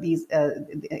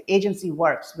 agency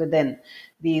works within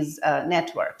these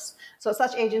networks. So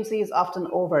such agency is often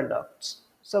overlooked.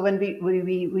 So when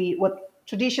what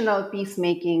traditional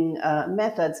peacemaking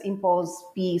methods impose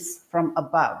peace from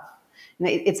above.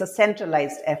 It's a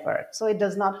centralized effort, so it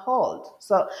does not hold.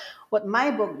 So what my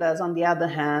book does, on the other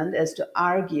hand, is to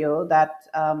argue that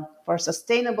for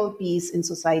sustainable peace in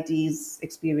societies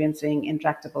experiencing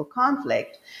intractable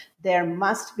conflict, there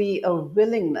must be a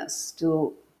willingness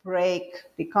to break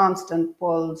the constant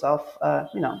pulls of,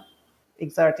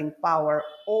 exerting power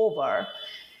over,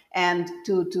 and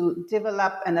to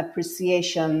develop an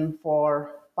appreciation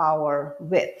for power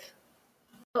with.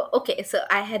 Okay, so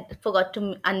I had forgot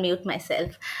to unmute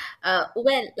myself.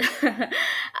 Well,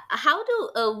 how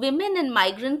do women and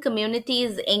migrant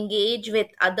communities engage with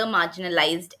other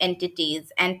marginalized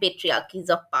entities and patriarchies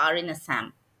of power in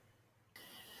Assam?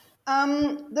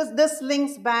 This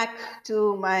links back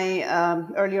to my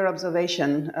earlier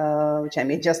observation, which I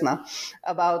made just now,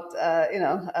 about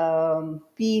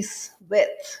peace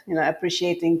with,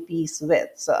 appreciating peace with.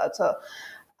 So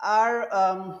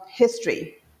our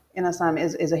history in Assam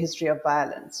is a history of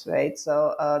violence, right?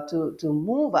 So to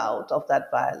move out of that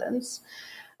violence,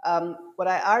 what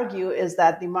I argue is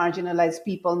that the marginalized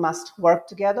people must work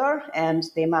together and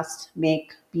they must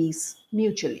make peace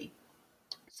mutually.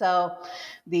 So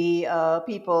the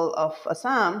people of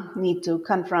Assam need to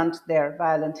confront their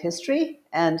violent history,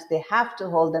 and they have to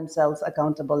hold themselves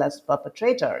accountable as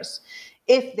perpetrators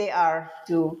if they are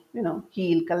to,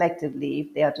 heal collectively,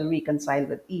 if they are to reconcile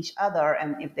with each other,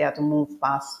 and if they are to move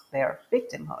past their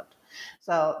victimhood.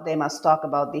 So they must talk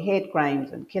about the hate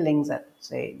crimes and killings at,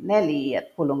 say, Nelly,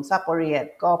 at Pulung Sapori,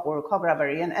 at Gopur,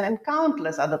 Khobravari, and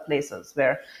countless other places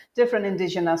where different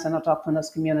indigenous and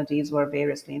autochthonous communities were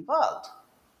variously involved.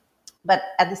 But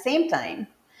at the same time,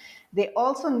 they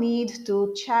also need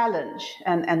to challenge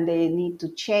and they need to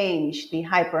change the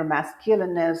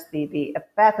hyper-masculinist, the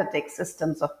apathetic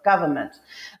systems of government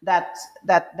that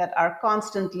are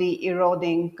constantly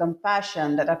eroding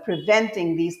compassion, that are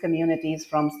preventing these communities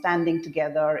from standing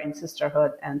together in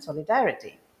sisterhood and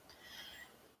solidarity.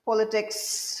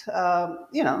 Politics,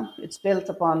 it's built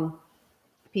upon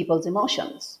people's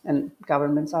emotions, and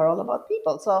governments are all about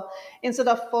people. So instead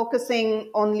of focusing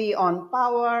only on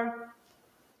power,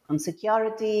 on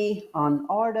security, on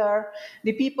order,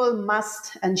 the people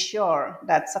must ensure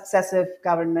that successive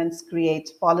governments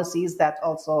create policies that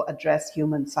also address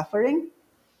human suffering.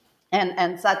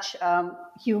 And such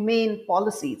humane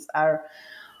policies are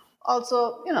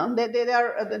also,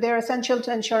 they're essential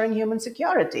to ensuring human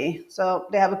security. So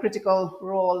they have a critical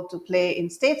role to play in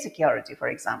state security, for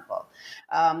example.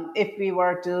 If we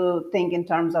were to think in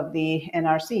terms of the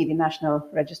NRC, the National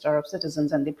Register of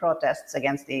Citizens, and the protests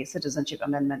against the Citizenship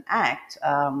Amendment Act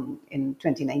in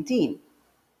 2019.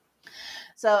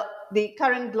 So the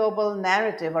current global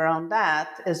narrative around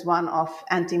that is one of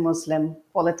anti-Muslim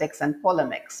politics and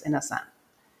polemics in Assam.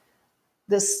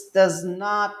 This does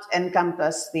not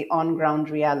encompass the on-ground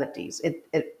realities,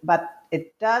 but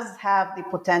it does have the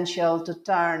potential to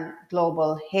turn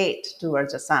global hate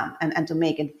towards Assam and to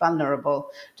make it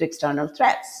vulnerable to external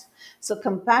threats. So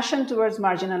compassion towards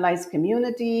marginalized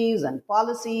communities and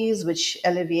policies which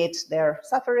alleviate their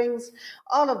sufferings,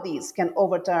 all of these can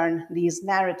overturn these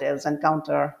narratives and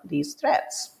counter these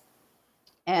threats.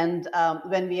 And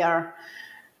when we are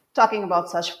talking about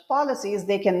such policies,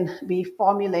 they can be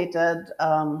formulated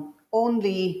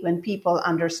only when people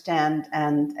understand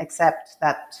and accept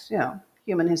that,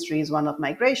 human history is one of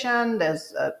migration.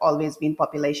 There's always been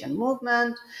population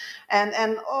movement,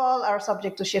 and all are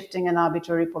subject to shifting and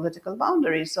arbitrary political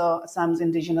boundaries. So some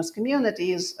indigenous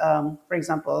communities, for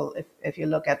example, if you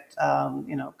look at,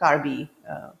 Karbi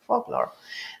folklore,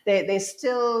 they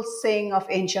still sing of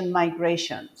ancient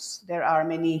migrations. There are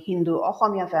many Hindu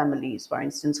Ochomia families, for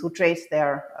instance, who trace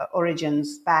their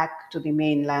origins back to the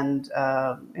mainland,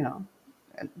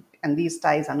 and these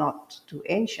ties are not too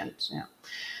ancient.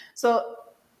 So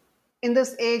in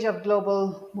this age of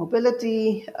global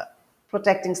mobility,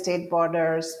 protecting state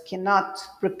borders cannot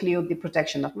preclude the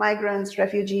protection of migrants,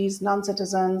 refugees,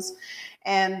 non-citizens,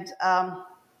 and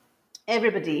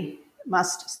everybody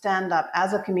must stand up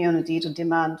as a community to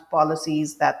demand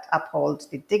policies that uphold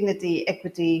the dignity,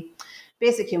 equity,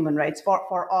 basic human rights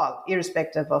for all,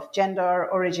 irrespective of gender,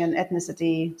 origin,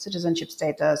 ethnicity, citizenship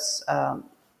status,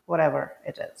 whatever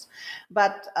it is.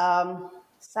 But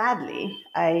sadly,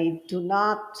 I do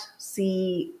not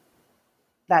see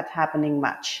that happening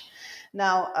much.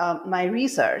 Now, my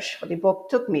research for the book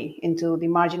took me into the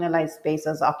marginalized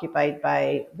spaces occupied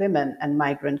by women and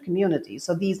migrant communities.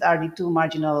 So these are the two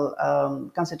marginal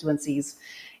constituencies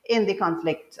in the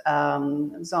conflict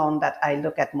zone that I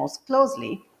look at most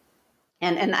closely.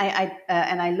 And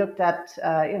I looked at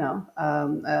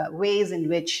ways in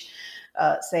which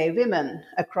say, women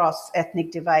across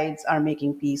ethnic divides are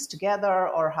making peace together,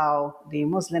 or how the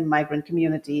Muslim migrant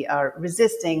community are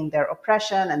resisting their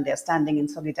oppression and they're standing in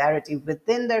solidarity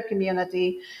within their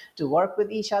community to work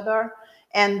with each other.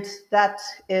 And that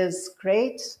is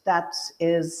great. That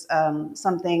is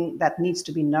something that needs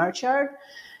to be nurtured.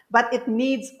 But it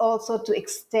needs also to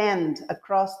extend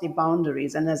across the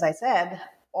boundaries. And as I said,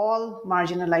 all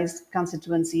marginalized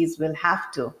constituencies will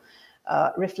have to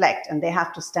reflect, and they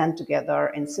have to stand together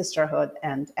in sisterhood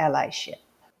and allyship.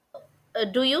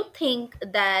 Do you think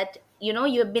that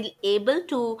you've been able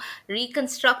to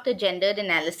reconstruct a gendered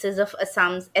analysis of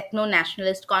Assam's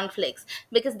ethno-nationalist conflicts,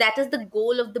 because that is the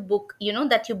goal of the book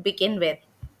that you begin with?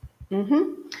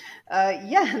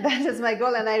 Yeah, that is my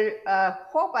goal, and I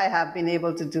hope I have been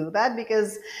able to do that,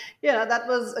 because that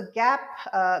was a gap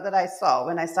that I saw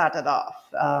when I started off.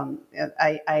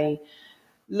 I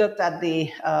looked at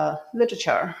the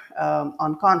literature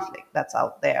on conflict that's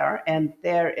out there, and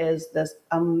there is this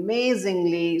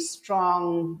amazingly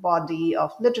strong body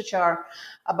of literature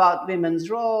about women's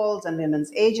roles and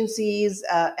women's agencies,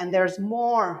 and there's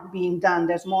more being done.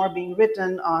 There's more being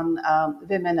written on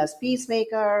women as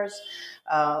peacemakers,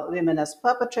 women as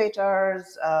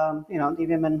perpetrators, the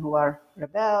women who are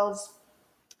rebels.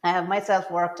 I have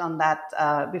myself worked on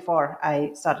that before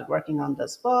I started working on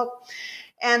this book.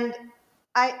 And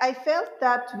I felt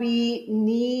that we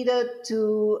needed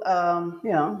to,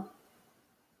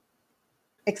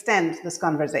 extend this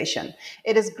conversation.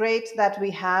 It is great that we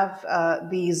have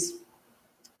this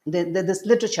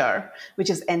literature which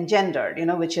is engendered,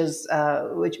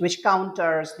 which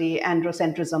counters the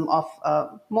androcentrism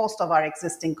of most of our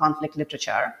existing conflict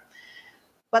literature.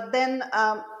 But then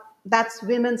that's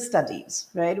women's studies,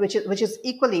 right? Which is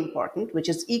equally important, which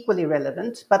is equally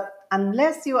relevant. But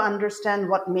unless you understand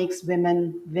what makes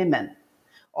women women,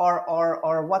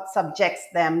 or what subjects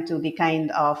them to the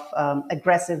kind of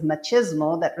aggressive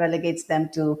machismo that relegates them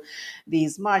to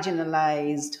these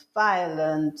marginalized,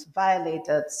 violent,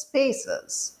 violated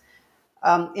spaces.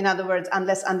 In other words,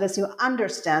 unless you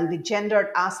understand the gendered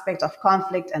aspect of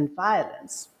conflict and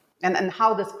violence, and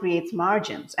how this creates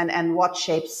margins, and what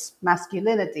shapes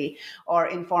masculinity or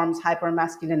informs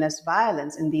hypermasculinist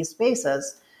violence in these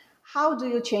spaces, how do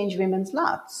you change women's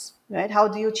lots? Right? How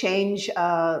do you change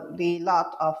the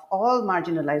lot of all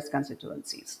marginalized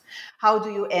constituencies? How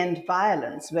do you end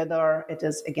violence, whether it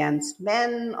is against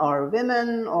men or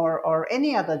women or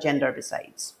any other gender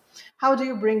besides? How do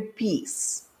you bring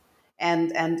peace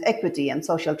and equity and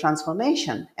social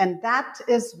transformation? And that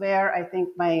is where I think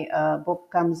my book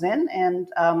comes in. And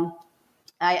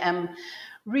I am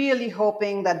really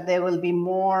hoping that there will be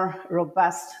more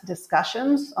robust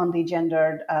discussions on the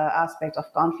gendered aspect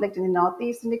of conflict in the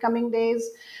Northeast in the coming days,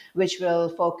 which will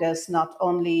focus not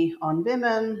only on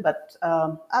women, but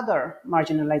other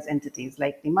marginalized entities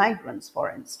like the migrants, for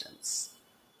instance.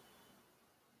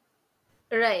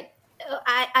 Right.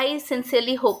 I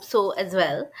sincerely hope so as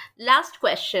well. Last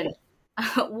question.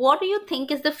 What do you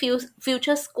think is the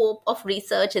future scope of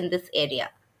research in this area?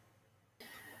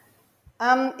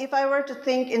 If I were to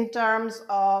think in terms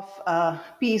of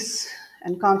peace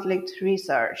and conflict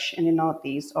research in the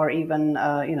Northeast, or even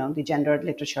the gendered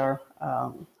literature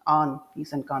on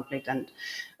peace and conflict, and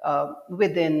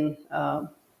within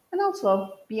and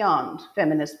also beyond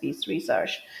feminist peace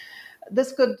research,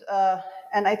 this could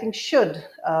and I think should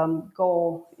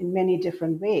go in many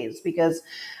different ways, because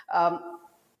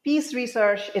peace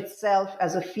research itself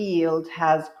as a field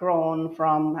has grown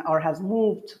from, or has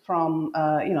moved from,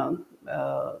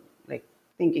 like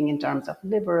thinking in terms of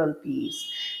liberal peace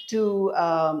to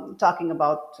talking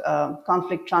about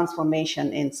conflict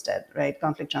transformation instead, right?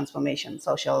 Conflict transformation,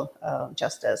 social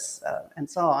justice, and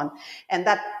so on. And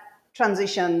that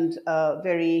transitioned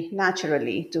very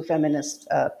naturally to feminist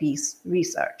peace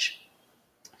research.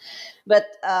 But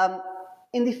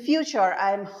in the future,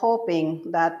 I'm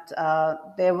hoping that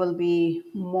there will be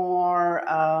more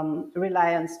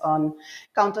reliance on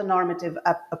counter-normative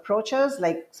approaches,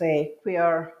 like, say,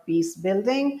 queer peace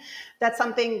building. That's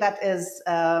something that is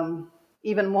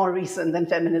even more recent than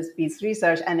feminist peace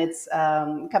research, and it's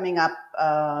coming up,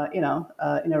 in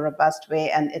a robust way.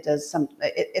 And it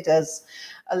is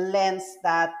a lens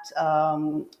that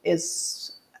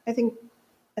is, I think,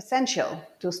 essential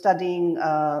to studying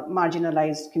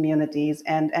marginalized communities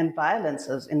and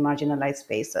violences in marginalized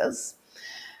spaces.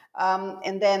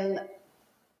 And then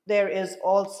there is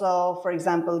also, for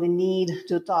example, the need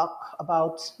to talk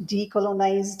about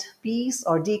decolonized peace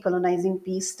or decolonizing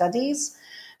peace studies.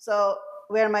 So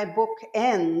where my book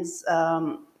ends,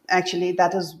 actually,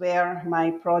 that is where my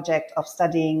project of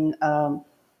studying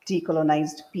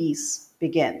decolonized peace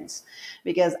begins.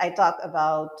 Because I talk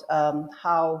about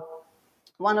how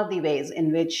one of the ways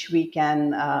in which we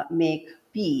can make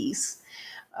peace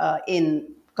in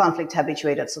conflict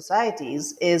habituated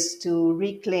societies is to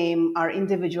reclaim our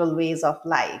individual ways of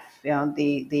life,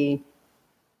 the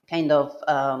kind of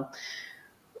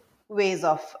ways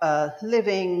of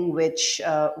living which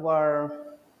were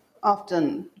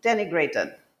often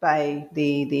denigrated by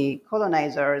the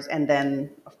colonizers, and then,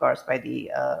 of course, by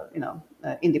the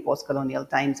in the post-colonial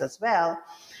times as well.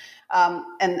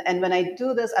 And when I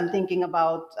do this, I'm thinking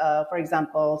about, for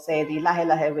example, say the Lahe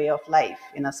Lahe way of life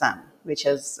in Assam, which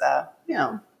is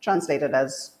translated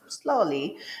as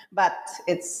slowly, but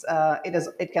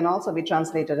it can also be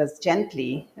translated as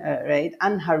gently, right,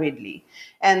 unhurriedly.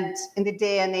 And in the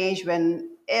day and age when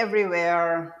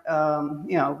everywhere,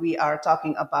 we are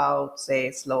talking about,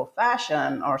 say, slow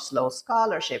fashion or slow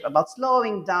scholarship, about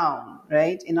slowing down,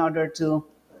 right, in order to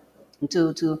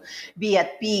be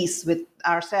at peace with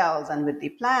ourselves and with the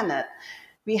planet,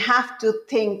 we have to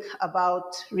think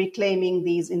about reclaiming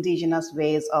these indigenous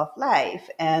ways of life.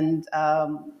 And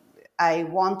I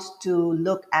want to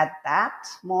look at that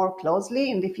more closely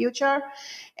in the future.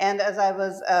 And as there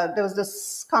was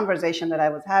this conversation that I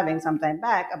was having some time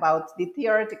back about the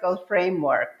theoretical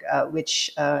framework,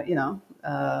 which,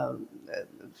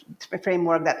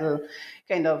 framework that will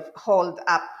kind of hold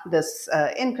up this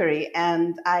inquiry.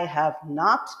 And I have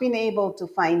not been able to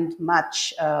find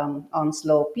much on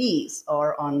slow peace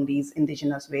or on these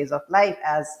indigenous ways of life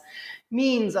as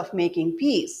means of making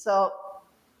peace. So,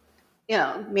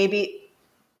 maybe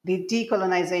the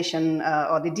decolonization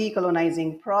or the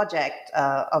decolonizing project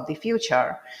of the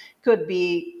future could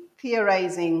be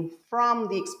theorizing from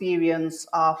the experience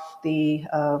of the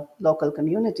local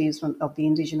communities, of the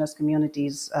indigenous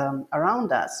communities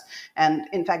around us. And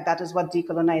in fact, that is what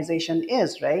decolonization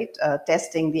is, right?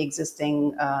 Testing the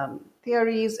existing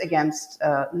theories against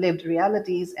lived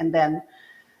realities, and then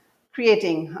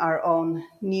creating our own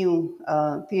new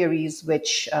theories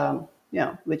which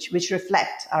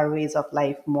reflect our ways of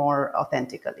life more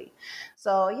authentically.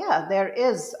 So yeah, there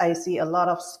is, I see, a lot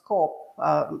of scope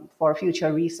for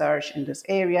future research in this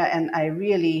area, and I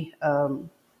really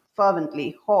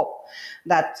fervently hope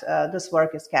that this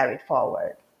work is carried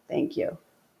forward. Thank you.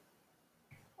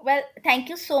 Well, thank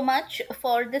you so much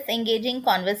for this engaging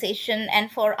conversation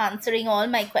and for answering all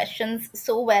my questions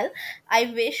so well.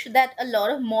 I wish that a lot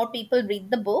of more people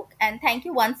read the book, and thank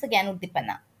you once again,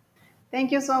 Uddipana.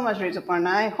 Thank you so much, Rituparna.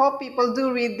 I hope people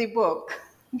do read the book.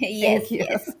 Yes, Thank you.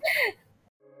 yes.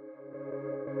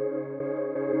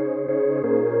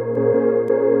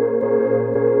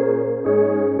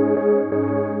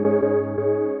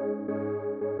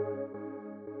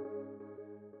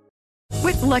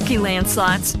 With Lucky Land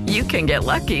Slots, you can get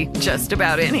lucky just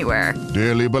about anywhere.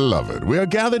 Dearly beloved, we are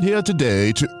gathered here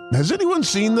today to... Has anyone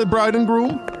seen the bride and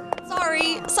groom?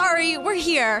 Sorry, we're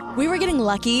here. We were getting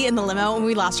lucky in the limo and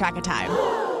we lost track of time.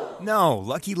 No,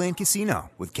 Lucky Land Casino,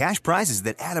 with cash prizes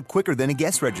that add up quicker than a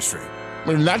guest registry.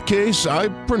 In that case, I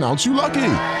pronounce you lucky.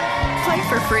 Play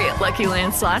for free at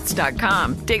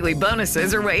LuckyLandSlots.com. Daily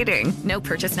bonuses are waiting. No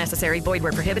purchase necessary. Void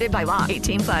where prohibited by law.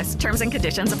 18+. Terms and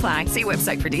conditions apply. See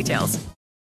website for details.